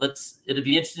 It'll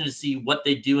be interesting to see what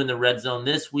they do in the red zone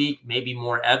this week. Maybe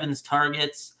more Evans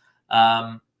targets,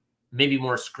 maybe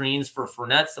more screens for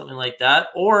Fournette, something like that.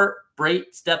 Or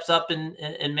Brate steps up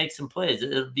and makes some plays.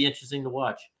 It'll be interesting to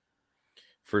watch.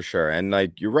 For sure. And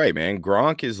like, you're right, man.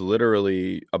 Gronk is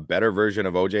literally a better version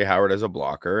of OJ Howard as a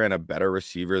blocker and a better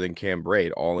receiver than Cam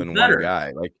Brate, all in one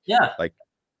guy. Like, yeah, like,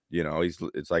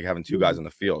 it's like having 2 guys on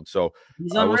the field. So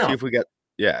we'll see if we get,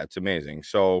 it's amazing.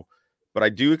 So, but I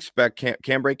do expect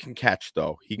Cam Brate can catch,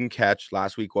 though. He can catch.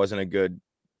 Last week wasn't a good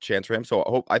chance for him.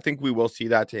 So I think we will see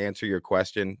that, to answer your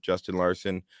question, Justin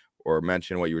Larson, or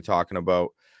mention what you were talking about.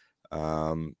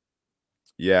 Buck,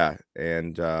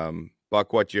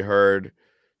 what you heard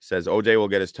says OJ will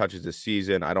get his touches this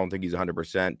season. I don't think he's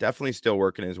 100%. Definitely still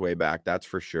working his way back. That's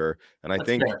for sure. And I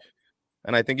think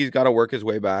he's got to work his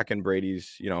way back in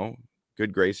Brady's,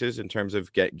 good graces in terms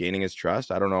of gaining his trust.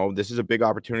 I don't know. This is a big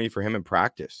opportunity for him in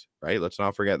practice, right? Let's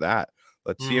not forget that.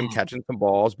 Let's see him catching some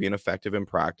balls, being effective in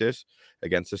practice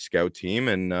against a scout team.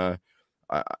 And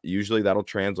usually that'll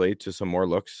translate to some more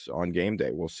looks on game day.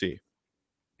 We'll see.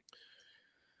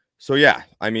 So, yeah,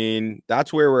 I mean,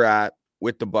 that's where we're at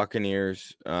with the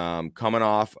Buccaneers, coming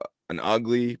off an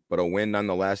ugly but a win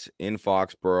nonetheless in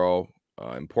Foxborough.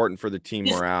 Important for the team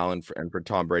morale and for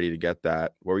Tom Brady to get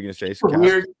that. What were we going to say?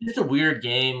 It's a weird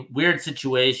game, weird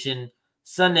situation.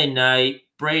 Sunday night,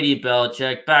 Brady,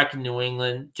 Belichick back in New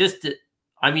England. They're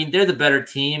the better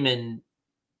team, and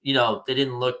they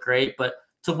didn't look great, but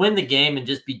to win the game and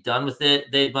just be done with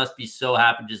it, they must be so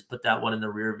happy to just put that one in the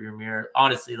rearview mirror.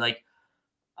 Honestly,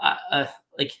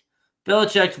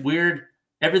 Belichick's weird.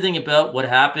 Everything about what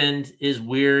happened is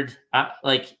weird.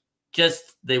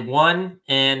 They won,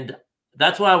 and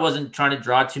that's why I wasn't trying to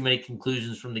draw too many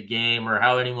conclusions from the game or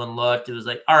how anyone looked. It was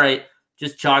like, all right,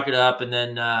 just chalk it up, and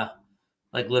then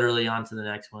literally on to the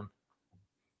next one.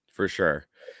 For sure.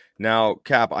 Now,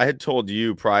 Cap, I had told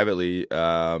you privately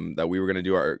that we were going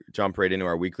to jump right into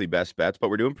our weekly best bets,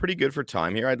 but we're doing pretty good for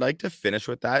time here. I'd like to finish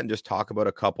with that and just talk about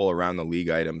a couple around the league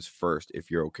items first, if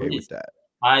you're okay with that.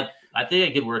 I think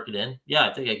I could work it in. Yeah,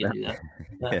 I think I can do that.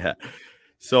 Yeah.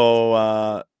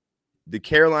 So the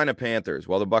Carolina Panthers,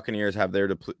 while the Buccaneers have their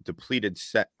depleted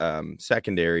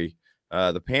secondary,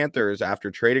 the Panthers,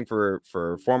 after trading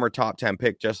for former top 10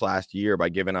 pick just last year by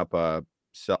giving up a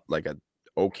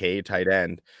okay tight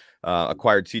end,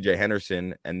 acquired CJ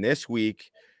Henderson. And this week,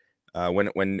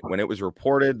 when it was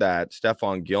reported that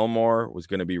Stephon Gilmore was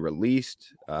going to be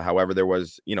released, however, there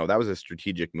was, that was a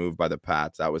strategic move by the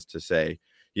Pats. That was to say,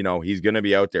 he's going to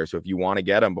be out there. So if you want to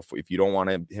get him, if you don't want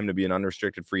him to be an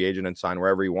unrestricted free agent and sign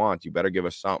wherever he wants, you better give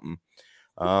us something.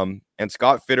 And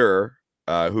Scott Fitterer,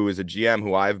 who is a GM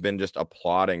who I've been just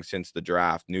applauding since the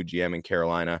draft, new GM in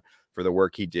Carolina, for the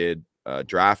work he did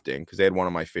drafting, because they had one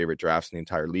of my favorite drafts in the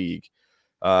entire league,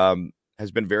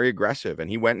 has been very aggressive. And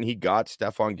he went and he got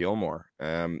Stephon Gilmore.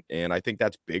 And I think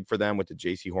that's big for them with the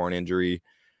JC Horn injury.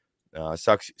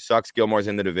 Sucks Gilmore's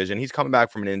in the division. He's coming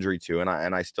back from an injury too. And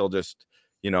I still just,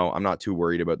 I'm not too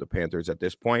worried about the Panthers at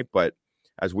this point. But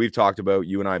as we've talked about,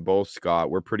 you and I both, Scott,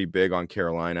 we're pretty big on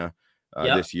Carolina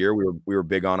this year. We were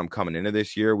big on them coming into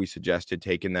this year. We suggested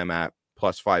taking them at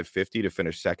plus 550 to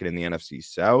finish second in the NFC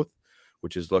South,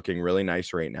 which is looking really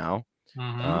nice right now.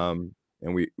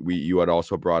 and you had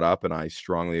also brought up, and I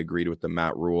strongly agreed with the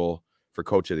Matt Rule for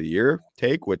Coach of the Year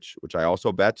take, which I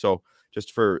also bet. So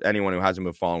just for anyone who hasn't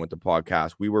been following with the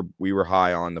podcast, we were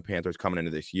high on the Panthers coming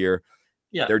into this year.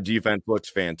 Yeah, their defense looks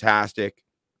fantastic,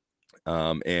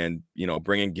 and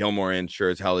bringing Gilmore in sure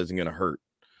as hell isn't going to hurt.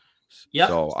 Yeah.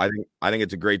 So I think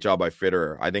it's a great job by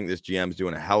Fitterer. I think this GM's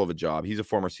doing a hell of a job. He's a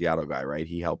former Seattle guy, right?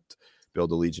 He helped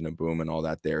build the Legion of Boom and all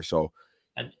that there. So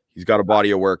he's got a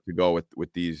body of work to go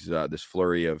with these this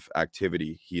flurry of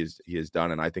activity he has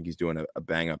done, and I think he's doing a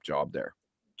bang up job there.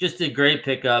 Just a great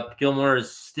pickup. Gilmore is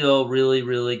still really,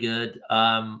 really good.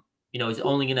 He's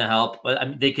only going to help. But I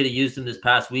mean, they could have used him this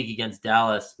past week against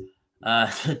Dallas,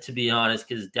 to be honest,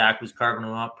 because Dak was carving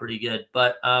him up pretty good.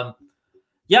 But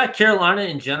Carolina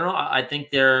in general, I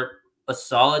think they're a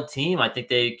solid team. I think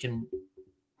they can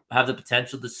have the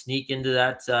potential to sneak into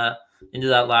that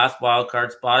last wild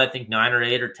card spot. I think 9 or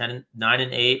 8 or 10, 9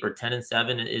 and 8 or 10 and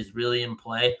 7 is really in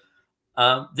play.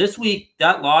 This week,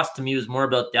 that loss to me was more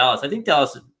about Dallas. I think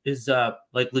Dallas is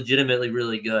legitimately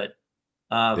really good.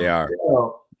 They are.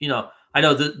 So, I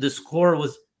know the score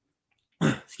was,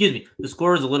 excuse me, the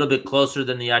score was a little bit closer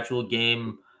than the actual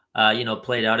game,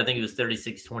 played out. I think it was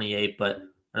 36-28, but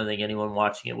I don't think anyone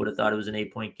watching it would have thought it was an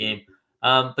 8-point game.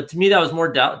 But to me, that was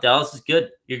more Dallas is good.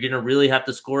 You're going to really have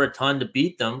to score a ton to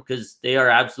beat them because they are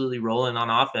absolutely rolling on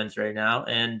offense right now.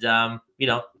 And, they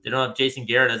don't have Jason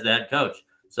Garrett as the head coach.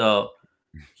 So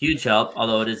huge help,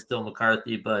 although it is still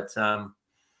McCarthy. But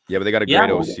but they got a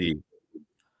great OC.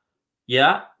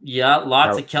 Yeah.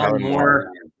 Lots of Kellen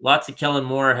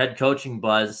Moore head coaching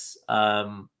buzz.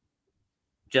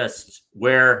 Just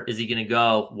where is he going to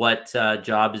go? What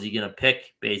job is he going to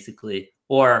pick, basically?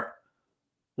 Or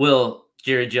will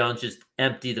Jerry Jones just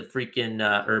empty the freaking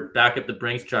or back up the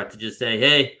Brinks truck to just say,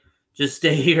 hey, just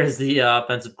stay here as the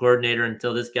offensive coordinator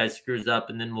until this guy screws up,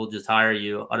 and then we'll just hire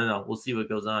you. I don't know. We'll see what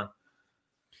goes on.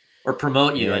 Or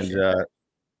promote you. And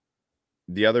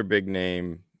the other big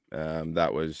name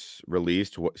that was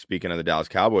released, speaking of the Dallas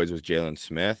Cowboys, was Jalen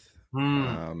Smith.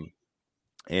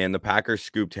 And the Packers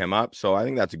scooped him up. So I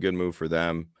think that's a good move for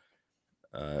them.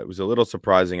 It was a little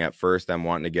surprising at first, them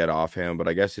wanting to get off him, but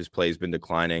I guess his play's been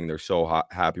declining. They're so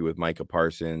happy with Micah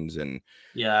Parsons, and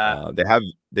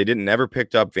they never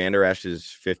picked up Van Der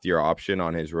Esch's 5th-year option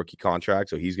on his rookie contract,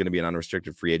 so he's going to be an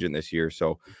unrestricted free agent this year.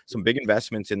 So some big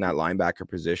investments in that linebacker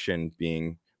position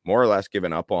being more or less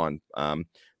given up on.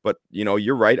 But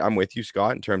you're right. I'm with you,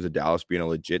 Scott, in terms of Dallas being a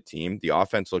legit team. The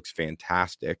offense looks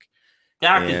fantastic,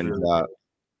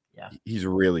 he's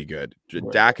really good.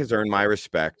 Dak has earned my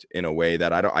respect in a way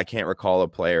that I can't recall a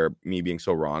player, me being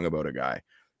so wrong about a guy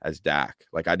as Dak.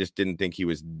 Like, I just didn't think he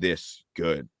was this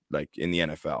good, like, in the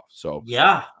NFL. So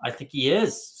yeah, I think he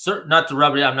is. Not to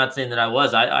rub it. I'm not saying that I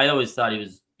was. I always thought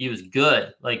he was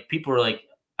good. Like, people were like,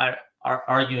 are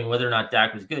arguing whether or not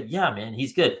Dak was good. Yeah, man,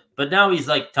 he's good. But now he's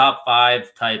like top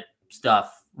 5 type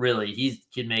stuff. Really, he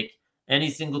can make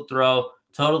any single throw,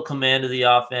 total command of the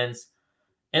offense.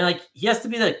 And, like, he has to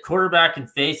be the quarterback and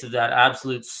face of that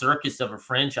absolute circus of a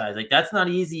franchise. Like, that's not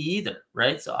easy either,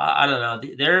 right? So, I don't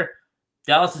know.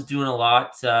 Dallas is doing a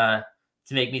lot to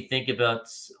make me think about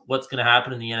what's going to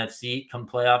happen in the NFC come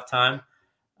playoff time.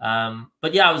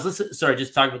 But, yeah, I was listening. Sorry,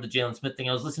 just talking about the Jalen Smith thing.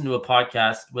 I was listening to a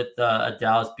podcast with a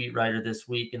Dallas beat writer this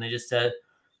week, and they just said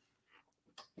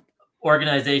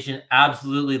organization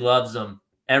absolutely loves him.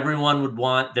 Everyone would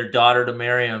want their daughter to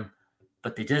marry him,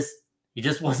 but he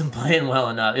just wasn't playing well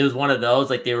enough. It was one of those,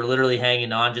 like, they were literally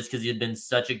hanging on just because he had been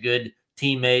such a good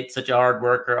teammate, such a hard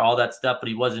worker, all that stuff, but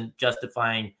he wasn't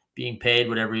justifying being paid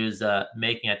whatever he was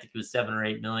making. I think it was $7 or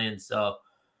 $8 million. So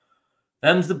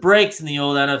them's the breaks in the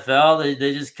old NFL.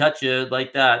 They just cut you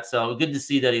like that. So good to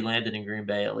see that he landed in Green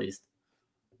Bay at least.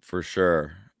 For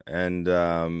sure. And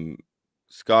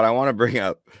Scott, I want to bring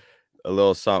up a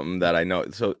little something that I know.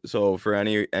 So for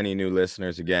any new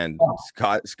listeners, again,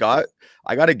 Scott,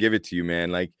 I got to give it to you,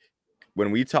 man. Like, when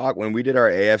we did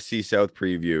our AFC South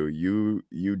preview,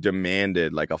 you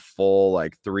demanded like a full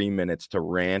 3 minutes to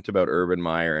rant about Urban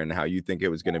Meyer and how you think it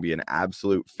was going to be an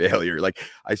absolute failure. Like,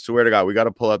 I swear to God, we got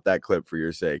to pull up that clip for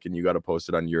your sake, and you got to post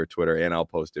it on your Twitter, and I'll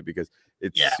post it because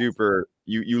it's super.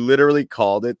 You literally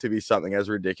called it to be something as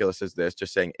ridiculous as this,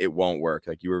 just saying it won't work.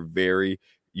 Like, you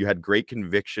had great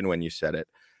conviction when you said it.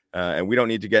 And we don't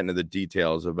need to get into the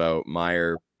details about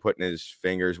Meyer putting his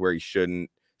fingers where he shouldn't,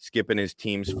 skipping his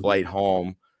team's flight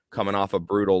home, coming off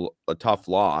a tough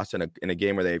loss in a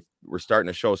game where they were starting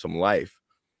to show some life.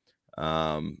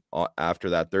 After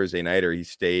that Thursday nighter, he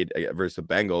stayed versus the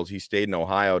Bengals. He stayed in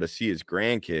Ohio to see his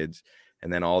grandkids,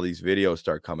 and then all these videos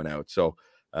start coming out. So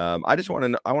I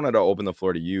wanted to open the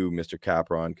floor to you, Mr.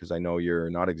 Capron, because I know you're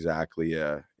not exactly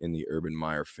in the Urban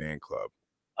Meyer fan club.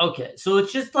 Okay, so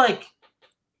it's just like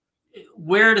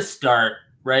where to start,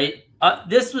 right?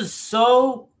 This was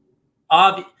so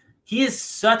obvious. He is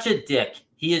such a dick.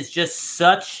 He is just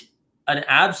such an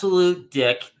absolute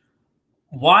dick.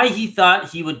 Why he thought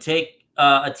he would take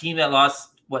a team that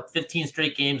lost 15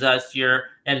 straight games last year,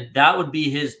 and that would be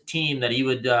his team that he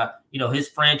would, his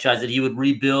franchise that he would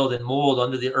rebuild and mold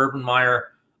under the Urban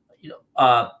Meyer,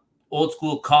 old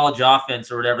school college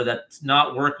offense or whatever that's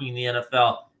not working in the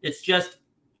NFL. It's just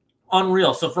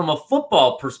unreal. So from a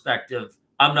football perspective,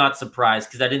 I'm not surprised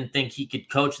because I didn't think he could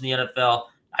coach in the NFL.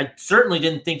 I certainly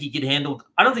didn't think he could handle.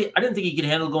 I didn't think he could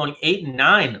handle going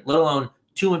 8-9, let alone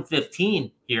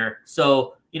 2-15 here.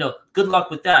 So good luck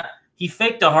with that. He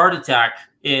faked a heart attack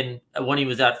when he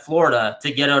was at Florida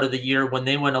to get out of the year when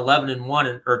they went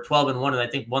 11-1 or 12-1 and I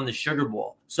think won the Sugar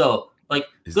Bowl. So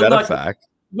is that a fact?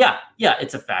 Yeah,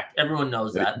 it's a fact. Everyone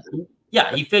knows that.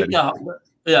 Yeah, he faked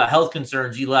health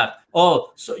concerns. He left.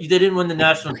 Oh, so they didn't win the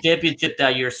national championship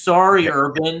that year. Sorry,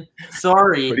 Urban.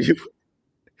 Sorry.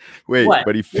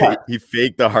 But he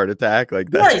faked the heart attack like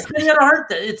that. Yeah, he said he had a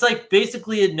heart attack. It's like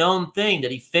basically a known thing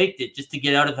that he faked it just to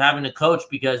get out of having to coach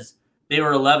because they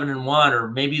were 11-1, or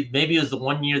maybe it was the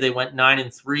one year they went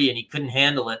 9-3 and he couldn't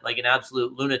handle it like an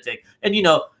absolute lunatic. And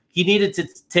he needed to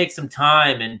take some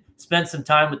time and spend some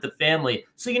time with the family.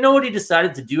 So you know what he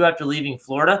decided to do after leaving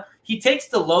Florida? He takes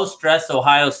the low stress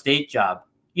Ohio State job.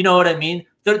 You know what I mean?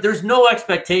 There's no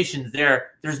expectations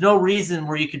there. There's no reason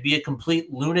where you could be a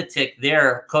complete lunatic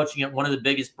there coaching at one of the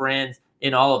biggest brands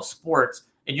in all of sports,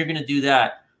 and you're going to do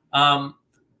that.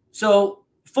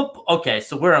 Okay,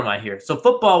 so where am I here? So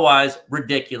football-wise,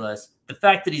 ridiculous. The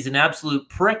fact that he's an absolute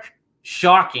prick,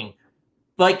 shocking.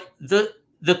 Like the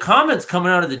comments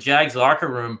coming out of the Jags locker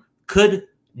room could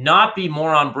not be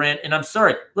more on brand. And I'm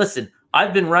sorry. Listen,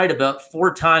 I've been right about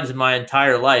 4 times in my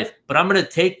entire life, but I'm going to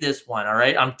take this one, all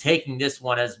right? I'm taking this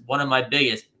one as one of my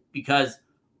biggest because,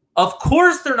 of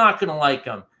course, they're not going to like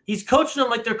him. He's coaching them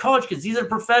like they're college kids. These are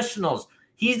professionals.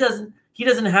 He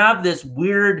doesn't have this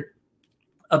weird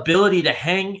ability to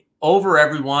hang over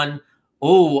everyone.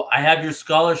 Oh, I have your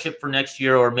scholarship for next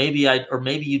year, or maybe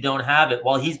you don't have it.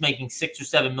 While he's making $6 or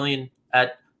 $7 million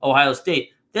at Ohio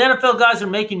State, the NFL guys are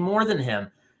making more than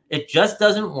him. It just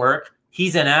doesn't work.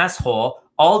 He's an asshole.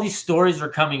 All these stories are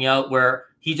coming out where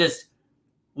he just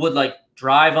would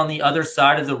drive on the other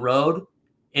side of the road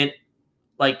and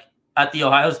at the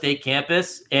Ohio State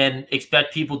campus and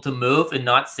expect people to move and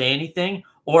not say anything.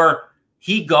 Or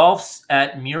he golfs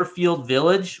at Muirfield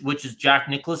Village, which is Jack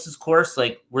Nicklaus's course,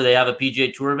 where they have a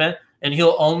PGA Tour event, and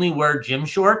he'll only wear gym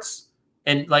shorts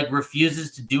and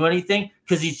refuses to do anything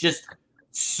because he's just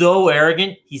so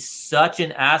arrogant. He's such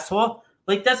an asshole.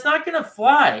 That's not going to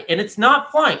fly, and it's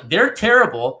not flying. They're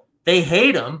terrible. They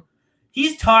hate him.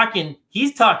 He's talking.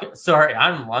 Sorry,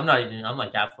 I'm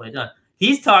halfway done.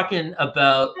 He's talking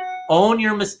about own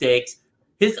your mistakes.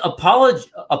 His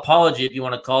apology, if you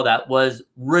want to call that, was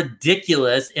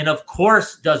ridiculous, and of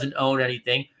course doesn't own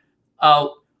anything.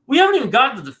 We haven't even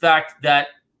gotten to the fact that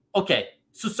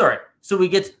so he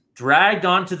gets dragged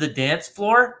onto the dance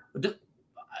floor.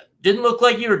 Didn't look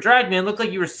like you were dragged, man. Looked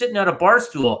like you were sitting at a bar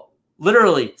stool.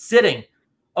 Literally sitting.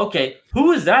 Okay,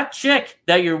 who is that chick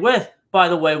that you're with, by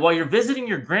the way, while you're visiting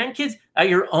your grandkids at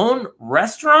your own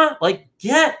restaurant?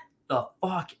 Get the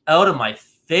fuck out of my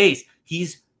face.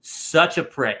 He's such a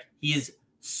prick. He's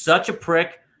such a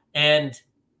prick, and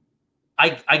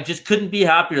I just couldn't be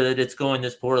happier that it's going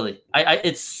this poorly.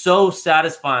 It's so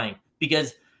satisfying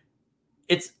because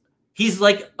he's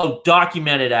like a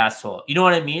documented asshole. You know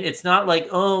what I mean? It's not like,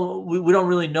 oh, we don't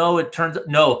really know. It turns out,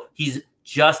 no, he's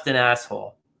just an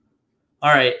asshole.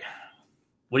 All right.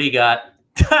 What do you got?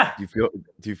 Do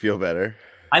you feel better?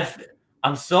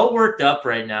 I'm so worked up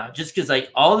right now just because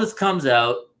all this comes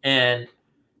out and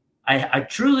I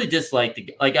truly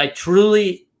dislike I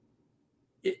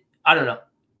don't know.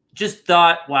 Just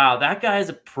thought, wow, that guy is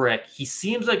a prick. He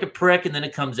seems like a prick, and then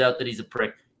it comes out that he's a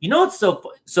prick. You know what's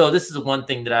so this is one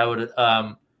thing that I would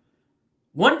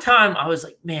one time I was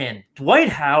like, man, Dwight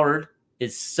Howard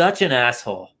is such an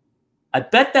asshole. I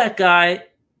bet that guy,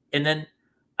 and then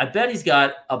I bet he's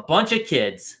got a bunch of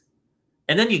kids.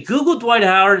 And then you Google Dwight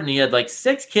Howard, and he had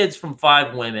 6 kids from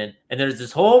 5 women, and there's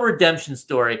this whole redemption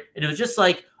story, and it was just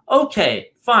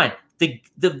okay, fine. The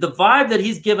vibe that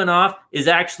he's given off is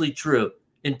actually true.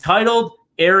 Entitled,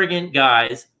 arrogant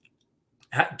guys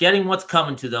getting what's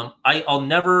coming to them. I'll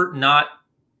never not,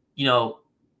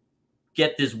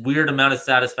 get this weird amount of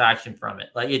satisfaction from it.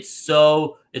 It's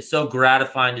so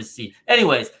gratifying to see.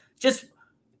 Anyways, just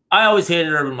I always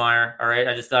hated Urban Meyer. All right.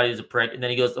 I just thought he was a prick. And then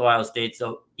he goes to Ohio State.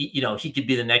 So, he could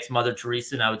be the next Mother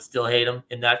Teresa and I would still hate him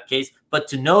in that case. But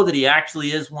to know that he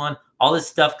actually is one, all this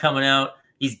stuff coming out,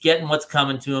 he's getting what's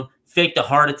coming to him, faked a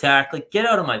heart attack. Like, get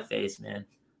out of my face, man.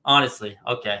 Honestly.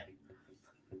 Okay.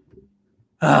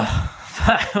 All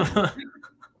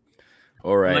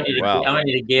right. I might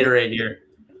need a Gatorade here.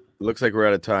 Looks like we're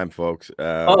out of time, folks. No,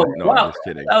 wow. I'm just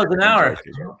kidding. That was an hour.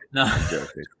 No. I'm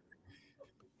joking.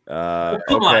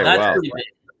 Come on, that's pretty big.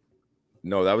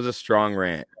 No, that was a strong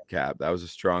rant, Cap. That was a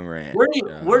strong rant.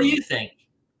 Where do you think?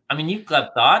 I mean, you've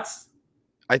got thoughts.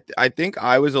 I think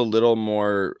I was a little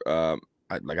more I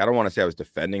don't want to say I was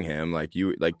defending him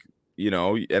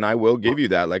and I will give you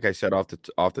that. Like I said off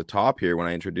the top here when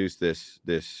I introduced this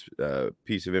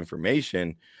piece of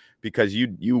information, because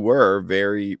you were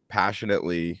very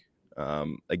passionately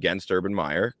against Urban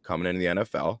Meyer coming into the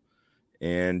NFL.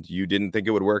 And you didn't think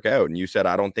it would work out. And you said,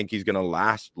 I don't think he's going to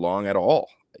last long at all.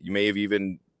 You may have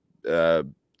even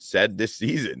said this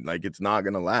season, like it's not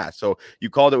going to last. So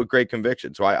you called it with great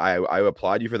conviction. So I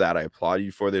applaud you for that. I applaud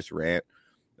you for this rant.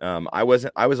 I was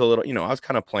a little, I was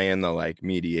kind of playing the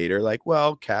mediator,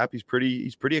 well, Cap, he's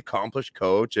pretty accomplished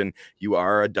coach. And you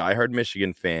are a diehard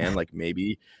Michigan fan. Like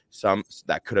maybe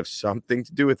that could have something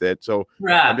to do with it. So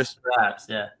perhaps,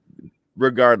 yeah.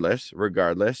 Regardless,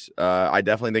 I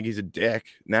definitely think he's a dick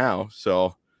now.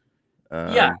 So,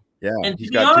 yeah. And he's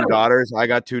got two daughters. I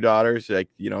got two daughters.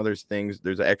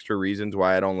 There's extra reasons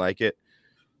why I don't like it.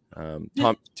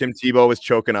 Tim Tebow was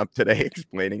choking up today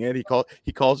explaining it.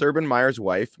 He calls Urban Meyer's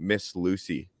wife Miss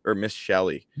Lucy or Miss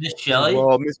Shelley. Miss Shelley.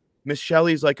 Well, Miss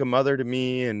Shelley's like a mother to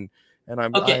me, and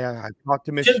I'm okay. I talked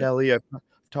to Miss Shelley. I've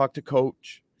talked to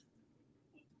Coach.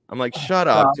 I'm like, shut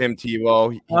up, Tim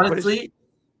Tebow.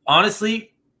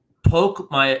 Honestly, poke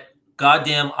my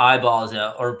goddamn eyeballs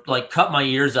out or cut my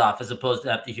ears off as opposed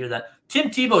to have to hear that. Tim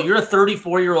Tebow, you're a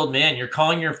 34-year-old man. You're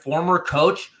calling your former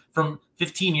coach from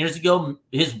 15 years ago,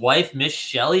 his wife, Miss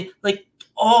Shelley.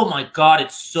 Oh my God,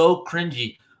 it's so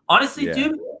cringy. Honestly,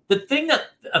 dude, the thing that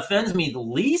offends me the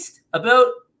least about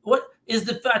what is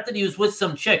the fact that he was with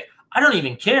some chick. I don't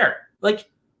even care.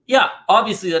 Yeah,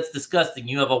 obviously that's disgusting.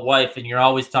 You have a wife and you're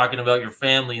always talking about your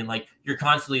family and you're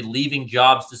constantly leaving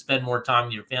jobs to spend more time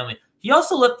with your family. He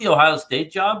also left the Ohio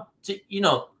State job to,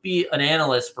 be an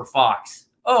analyst for Fox.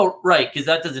 Oh, right, because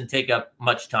that doesn't take up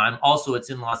much time. Also, it's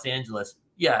in Los Angeles.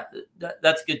 Yeah,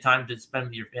 that's a good time to spend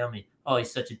with your family. Oh,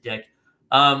 he's such a dick.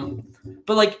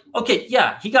 But okay,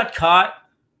 yeah, he got caught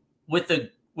with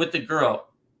the girl.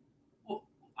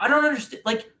 I don't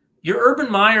understand. You're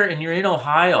Urban Meyer and you're in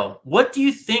Ohio. What do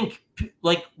you think?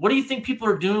 What do you think people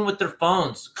are doing with their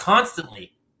phones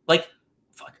constantly?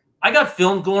 Fuck. I got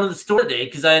filmed going to the store today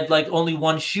because I had only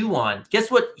one shoe on.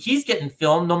 Guess what? He's getting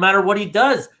filmed no matter what he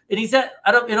does, and he's in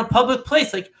a public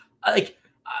place.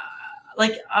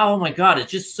 Oh my God,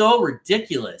 it's just so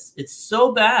ridiculous. It's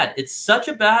so bad. It's such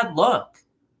a bad look.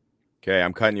 Okay,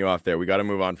 I'm cutting you off there. We got to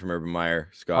move on from Urban Meyer,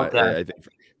 Scott. Okay. I think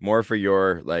more for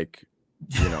your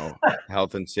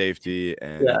health and safety,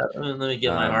 and let me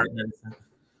get my heart medicine.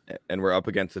 And we're up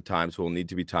against the time, so we'll need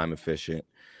to be time efficient.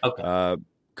 Okay.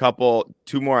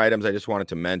 Two more items I just wanted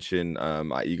to mention.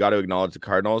 You got to acknowledge the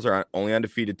Cardinals are only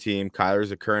undefeated team.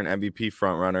 Kyler's a current MVP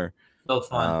frontrunner. So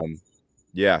fun.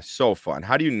 So fun.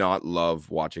 How do you not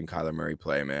love watching Kyler Murray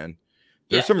play, man?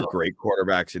 There's some great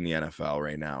quarterbacks in the NFL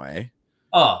right now, eh?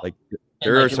 Oh,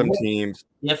 there are some teams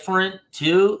different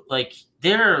too.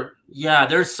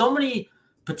 There's so many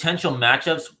potential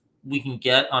matchups we can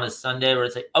get on a Sunday where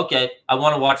it's okay, I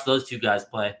want to watch those two guys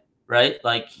play, right?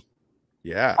 Awesome.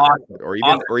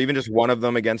 Or even just one of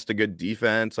them against a good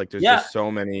defense. There's just so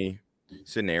many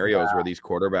scenarios where these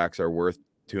quarterbacks are worth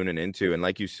tuning into. And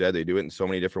like you said, they do it in so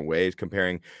many different ways,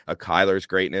 comparing a Kyler's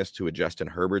greatness to a Justin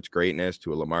Herbert's greatness,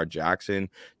 to a Lamar Jackson,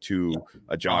 to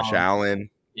a Josh Allen,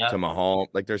 to Mahomes.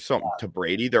 There's something to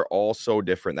Brady. They're all so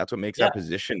different. That's what makes that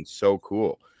position so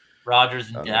cool. Rodgers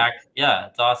and Dak. Yeah,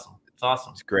 it's awesome.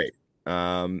 It's great.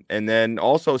 And then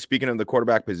also, speaking of the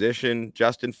quarterback position,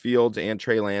 Justin Fields and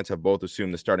Trey Lance have both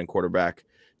assumed the starting quarterback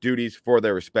duties for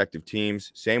their respective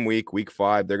teams. Same week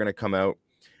 5, they're going to come out.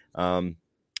 I'm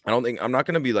not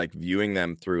going to be viewing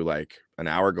them through an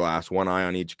hourglass, one eye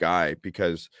on each guy,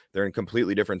 because they're in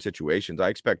completely different situations. I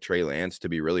expect Trey Lance to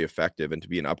be really effective and to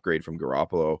be an upgrade from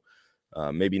Garoppolo.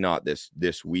 Maybe not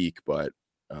this week, but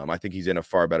I think he's in a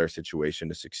far better situation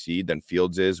to succeed than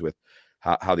Fields is with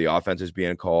how the offense is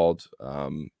being called.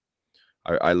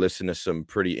 I listened to some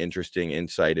pretty interesting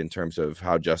insight in terms of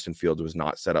how Justin Fields was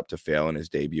not set up to fail in his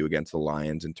debut against the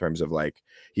Lions, in terms of like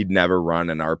he'd never run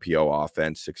an RPO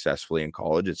offense successfully in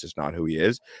college. It's just not who he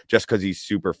is. Just because he's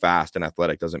super fast and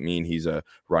athletic doesn't mean he's a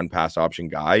run pass option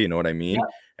guy. You know what I mean? Yeah,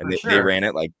 and sure. they ran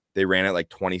it like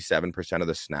 27% of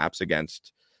the snaps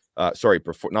against not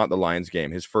the Lions game,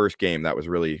 his first game. That was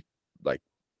really like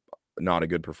not a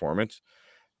good performance.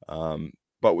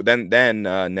 But then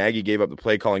Nagy gave up the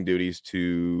play calling duties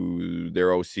to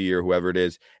their OC or whoever it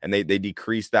is, and they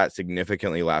decreased that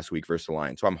significantly last week versus the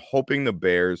Lions. So I'm hoping the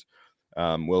Bears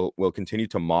will continue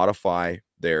to modify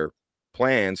their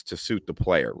plans to suit the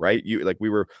player, right? We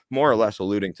were more or less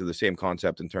alluding to the same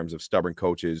concept in terms of stubborn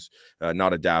coaches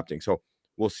not adapting. So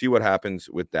we'll see what happens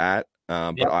with that.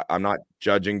 But I'm not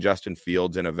judging Justin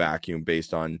Fields in a vacuum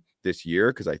based on this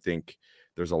year, because I think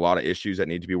there's a lot of issues that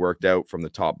need to be worked out from the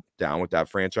top down with that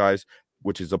franchise,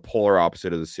 which is the polar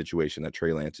opposite of the situation that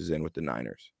Trey Lance is in with the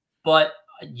Niners. But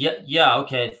yeah,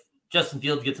 okay. Justin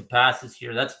Fields gets a pass this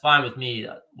year. That's fine with me,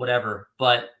 whatever.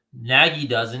 But Nagy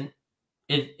doesn't.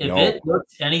 If it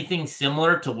looks anything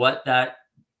similar to what that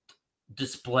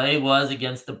display was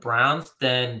against the Browns,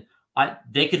 then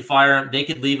they could fire him. They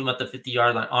could leave him at the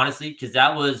 50-yard line, honestly, because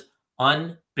that was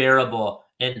unbearable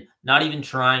and not even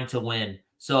trying to win.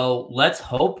 So let's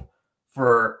hope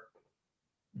for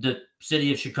the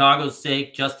city of Chicago's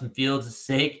sake, Justin Fields'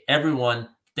 sake, everyone,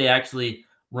 they actually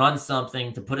run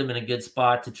something to put him in a good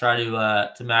spot to try to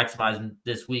maximize him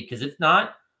this week. Because if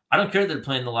not, I don't care that they're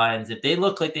playing the Lions. If they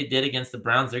look like they did against the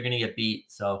Browns, they're going to get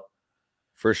beat. So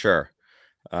for sure.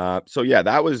 So yeah,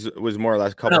 that was more or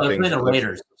less a couple things. They're playing the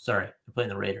Raiders. Sorry, they're playing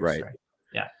the Raiders. Right. Sorry.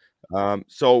 Yeah.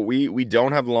 So we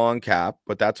don't have long cap,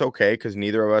 but that's okay because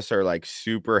neither of us are like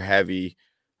super heavy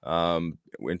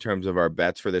in terms of our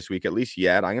bets for this week, at least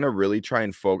yet. I'm gonna really try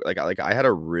and focus. Like I had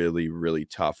a really, really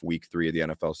tough week 3 of the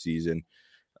NFL season,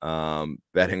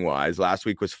 betting wise. Last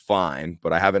week was fine,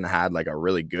 but I haven't had like a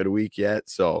really good week yet.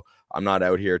 So I'm not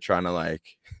out here trying to like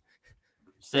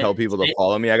tell people to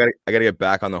follow me. I gotta get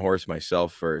back on the horse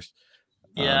myself first.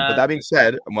 Yeah. But that being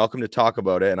said, I'm welcome to talk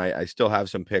about it, and I still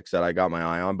have some picks that I got my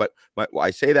eye on. But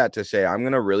I say that to say I'm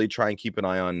gonna really try and keep an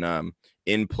eye on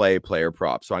in-play player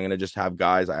props. So I'm gonna just have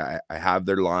guys. I have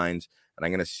their lines, and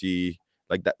I'm gonna see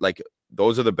like that. Like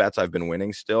those are the bets I've been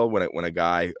winning still. When a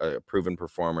guy, a proven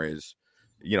performer, is,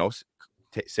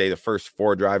 say the first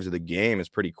 4 drives of the game is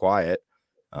pretty quiet.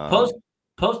 Post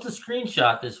a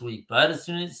screenshot this week, bud. As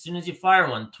soon as you fire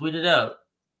one, tweet it out.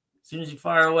 As soon as you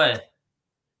fire away.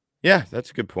 Yeah, that's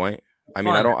a good point. I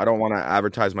mean, I don't want to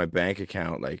advertise my bank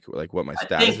account, like what my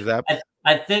status is at.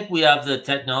 I think we have the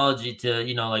technology to,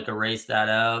 like erase that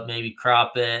out, maybe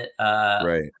crop it.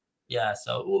 Right. Yeah.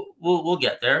 So we'll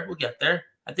get there. We'll get there.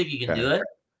 I think you can do it.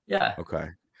 Yeah. Okay.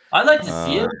 I'd like to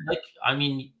see it. Like, I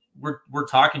mean, we're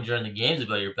talking during the games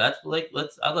about your bets, but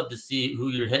I'd love to see who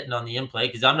you're hitting on the in play,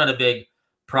 because I'm not a big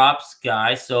props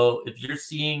guy. So if you're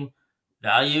seeing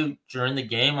value during the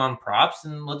game on props,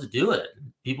 and let's do it.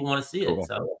 People want to see it.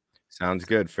 So sounds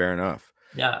good. Fair enough.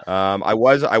 Yeah. I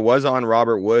was on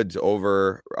Robert Woods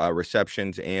over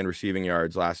receptions and receiving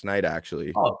yards last night,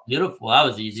 actually. Oh, beautiful. That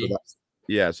was easy.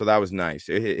 So that was nice.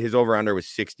 His over under was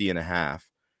 60.5.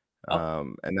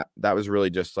 And that was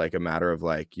really just like a matter of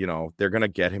like, they're going to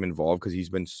get him involved because he's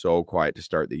been so quiet to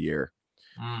start the year.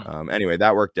 Anyway,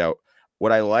 that worked out.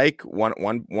 What I like,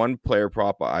 one player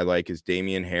prop I like is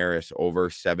Damian Harris over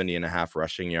 70.5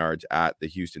 rushing yards at the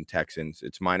Houston Texans.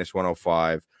 It's minus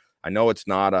 105. I know it's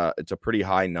a pretty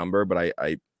high number, but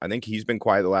I think he's been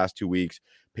quiet the last 2 weeks.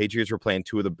 Patriots were playing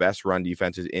 2 of the best run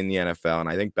defenses in the NFL, and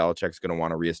I think Belichick's going to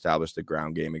want to reestablish the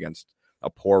ground game against a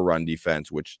poor run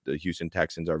defense, which the Houston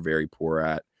Texans are very poor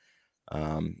at.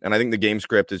 And I think the game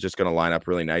script is just going to line up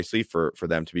really nicely for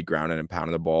them to be grounding and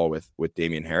pounding the ball with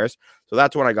Damian Harris. So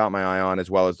that's what I got my eye on,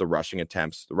 as well as the rushing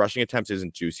attempts. The rushing attempts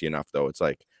isn't juicy enough, though. It's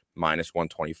like minus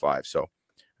 125. So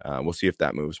we'll see if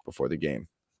that moves before the game.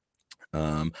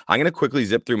 I'm going to quickly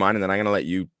zip through mine, and then I'm going to let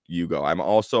you go. I'm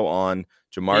also on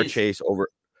Jamar Chase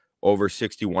over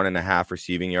 61.5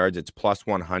 receiving yards. It's plus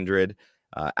 100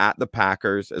 at the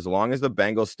Packers. As long as the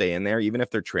Bengals stay in there, even if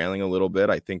they're trailing a little bit,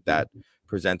 I think that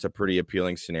presents a pretty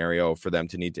appealing scenario for them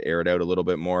to need to air it out a little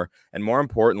bit more. And more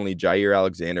importantly, Jair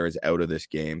Alexander is out of this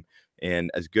game. And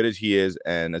as good as he is,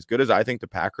 and as good as I think the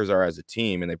Packers are as a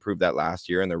team, and they proved that last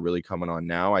year, and they're really coming on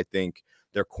now, I think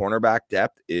their cornerback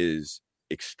depth is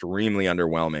extremely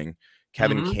underwhelming.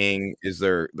 Kevin King is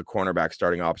the cornerback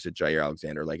starting opposite Jair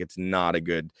Alexander. Like, it's not a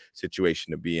good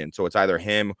situation to be in. So it's either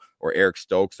him or Eric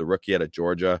Stokes, the rookie out of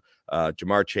Georgia.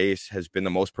 Jamar Chase has been the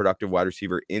most productive wide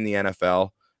receiver in the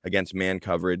NFL against man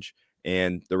coverage.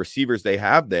 And the receivers they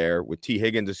have there with T.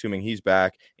 Higgins, assuming he's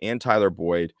back, and Tyler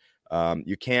Boyd,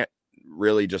 you can't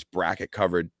really just bracket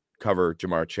cover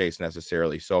Ja'Marr Chase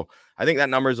necessarily. So I think that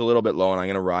number is a little bit low, and I'm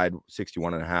going to ride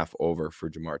 61.5 over for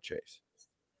Ja'Marr Chase.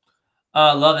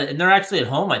 Love it. And they're actually at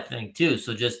home, I think, too.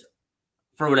 So just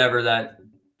for whatever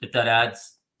if that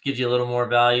gives you a little more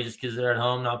value just because they're at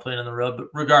home, not playing on the road. But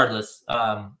regardless,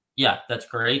 yeah, that's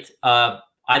great. I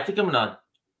think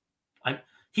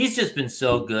he's just been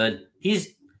so good.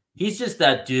 He's just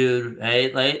that dude,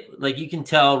 hey, like you can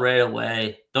tell right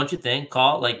away, don't you think,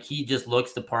 Call? Like he just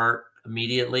looks the part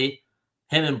immediately.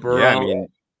 Him and Burrow. Yeah, I mean,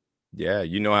 yeah,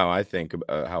 you know how I think about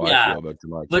I feel about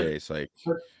Ja'Marr Chase. Like,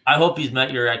 I hope he's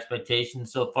met your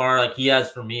expectations so far. Like he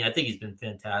has for me. I think he's been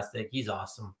fantastic. He's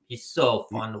awesome. He's so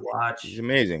fun to watch. He's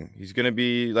amazing. He's gonna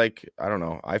be like, I don't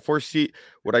know. I foresee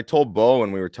what I told Bo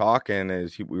when we were talking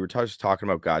is we were just talking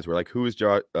about guys. We're like, who is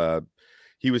Josh?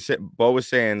 Bo was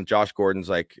saying Josh Gordon's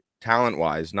like talent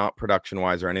wise, not production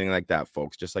wise or anything like that,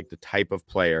 folks. Just like the type of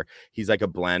player. He's like a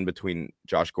blend between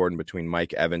Josh Gordon, between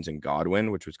Mike Evans and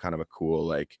Godwin, which was kind of a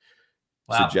cool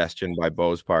suggestion by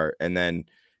Bo's part. And then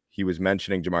he was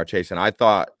mentioning Ja'Marr Chase, and I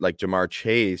thought like Ja'Marr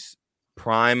Chase,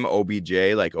 prime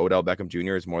OBJ, like Odell Beckham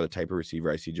Jr. is more the type of receiver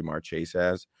I see Ja'Marr Chase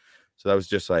as. So that was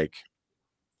just like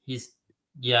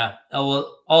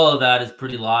well, all of that is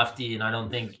pretty lofty, and I don't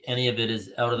think any of it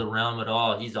is out of the realm at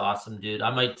all. He's awesome, dude.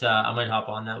 I might hop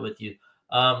on that with you.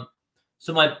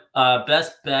 So my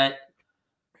best bet,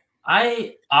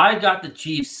 I got the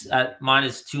Chiefs at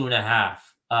 -2.5.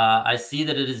 I see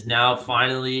that it is now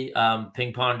finally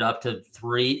ping-ponged up to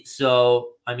 3.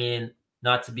 So, I mean,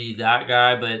 not to be that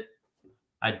guy, but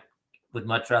I would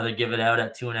much rather give it out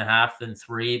at 2.5 than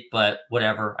 3, but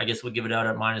whatever. I guess we'll give it out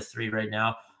at -3 right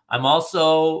now. I'm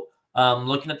also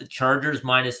looking at the Chargers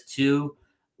 -2.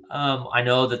 I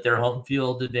know that their home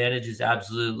field advantage is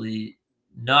absolutely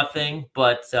nothing,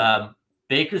 but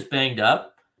Baker's banged up.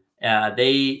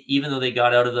 Even though they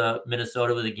got out of the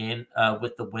Minnesota with a game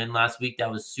with the win last week,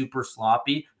 that was super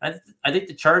sloppy. I think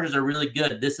the Chargers are really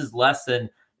good. This is less than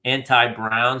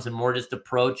anti-Browns and more just a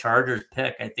pro Chargers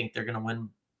pick. I think they're going to win.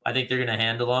 I think they're going to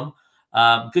handle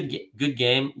them. Good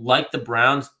game. Like the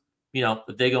Browns,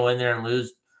 if they go in there and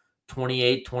lose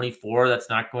 28-24, that's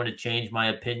not going to change my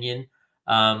opinion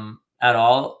at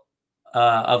all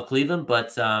of Cleveland.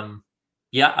 But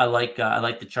yeah, I like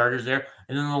the Chargers there.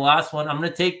 And then the last one, I'm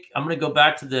going to go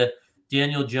back to the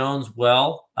Daniel Jones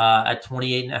at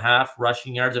 28.5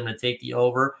 rushing yards. I'm going to take the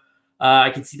over. I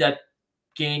can see that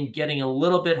game getting a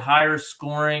little bit higher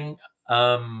scoring.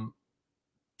 Dallas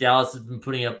has been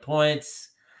putting up points.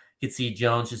 You can see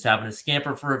Jones just having a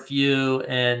scamper for a few,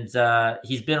 and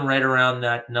he's been right around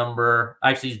that number.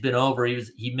 Actually, he's been over.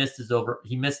 He missed his over.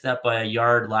 He missed that by a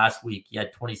yard last week. He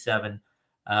had 27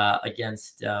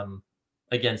 against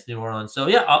New Orleans. So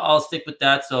yeah, I'll stick with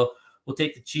that. So we'll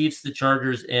take the Chiefs, the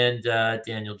Chargers, and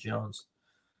Daniel Jones.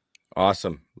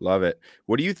 Awesome. Love it.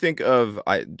 What do you think of,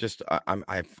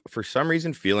 I'm for some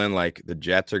reason feeling like the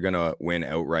Jets are going to win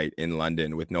outright in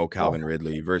London with no Calvin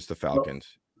Ridley versus the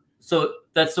Falcons. So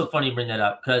that's so funny you bring that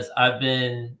up because I've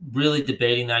been really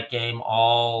debating that game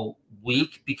all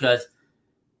week because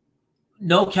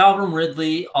no Calvin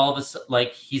Ridley, all of a sudden,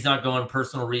 like he's not going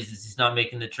personal reasons. He's not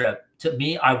making the trip. To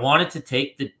me, I wanted to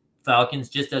take the Falcons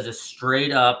just as a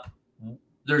straight up,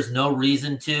 there's no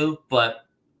reason to, but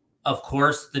of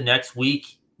course, the next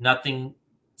week, nothing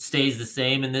stays the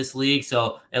same in this league.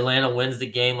 So Atlanta wins the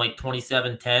game like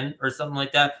 27-10 or something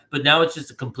like that. But now it's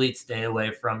just a complete stay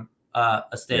away from away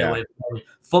from me.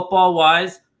 Football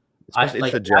wise, it's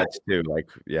the Jets too.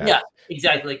 Yeah,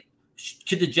 exactly. Like,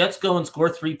 could the Jets go and score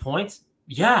 3 points?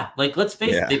 Yeah. Like, let's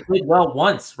face it, they played well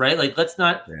once, right? Like, let's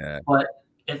not. Yeah. But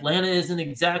Atlanta isn't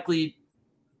exactly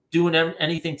doing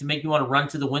anything to make you want to run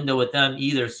to the window with them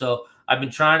either. So I've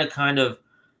been trying to kind of,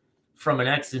 from an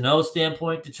X and O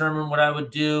standpoint, determine what I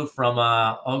would do from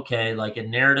like a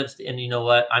narrative. And you know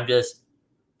what? I'm just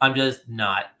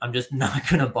not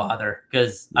going to bother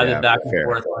because I've been back and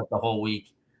forth on it the whole week.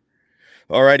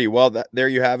 Alrighty, well, there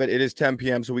you have it. It is 10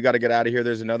 p.m., so we got to get out of here.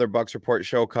 There's another Bucks Report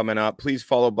show coming up. Please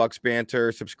follow Bucks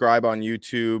Banter, subscribe on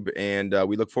YouTube, and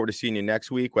we look forward to seeing you next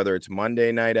week, whether it's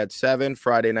Monday night at 7,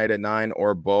 Friday night at 9,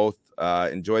 or both.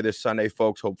 Enjoy this Sunday,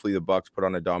 folks. Hopefully the Bucks put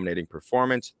on a dominating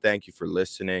performance. Thank you for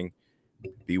listening.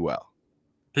 Be well.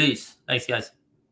 Peace. Thanks, guys.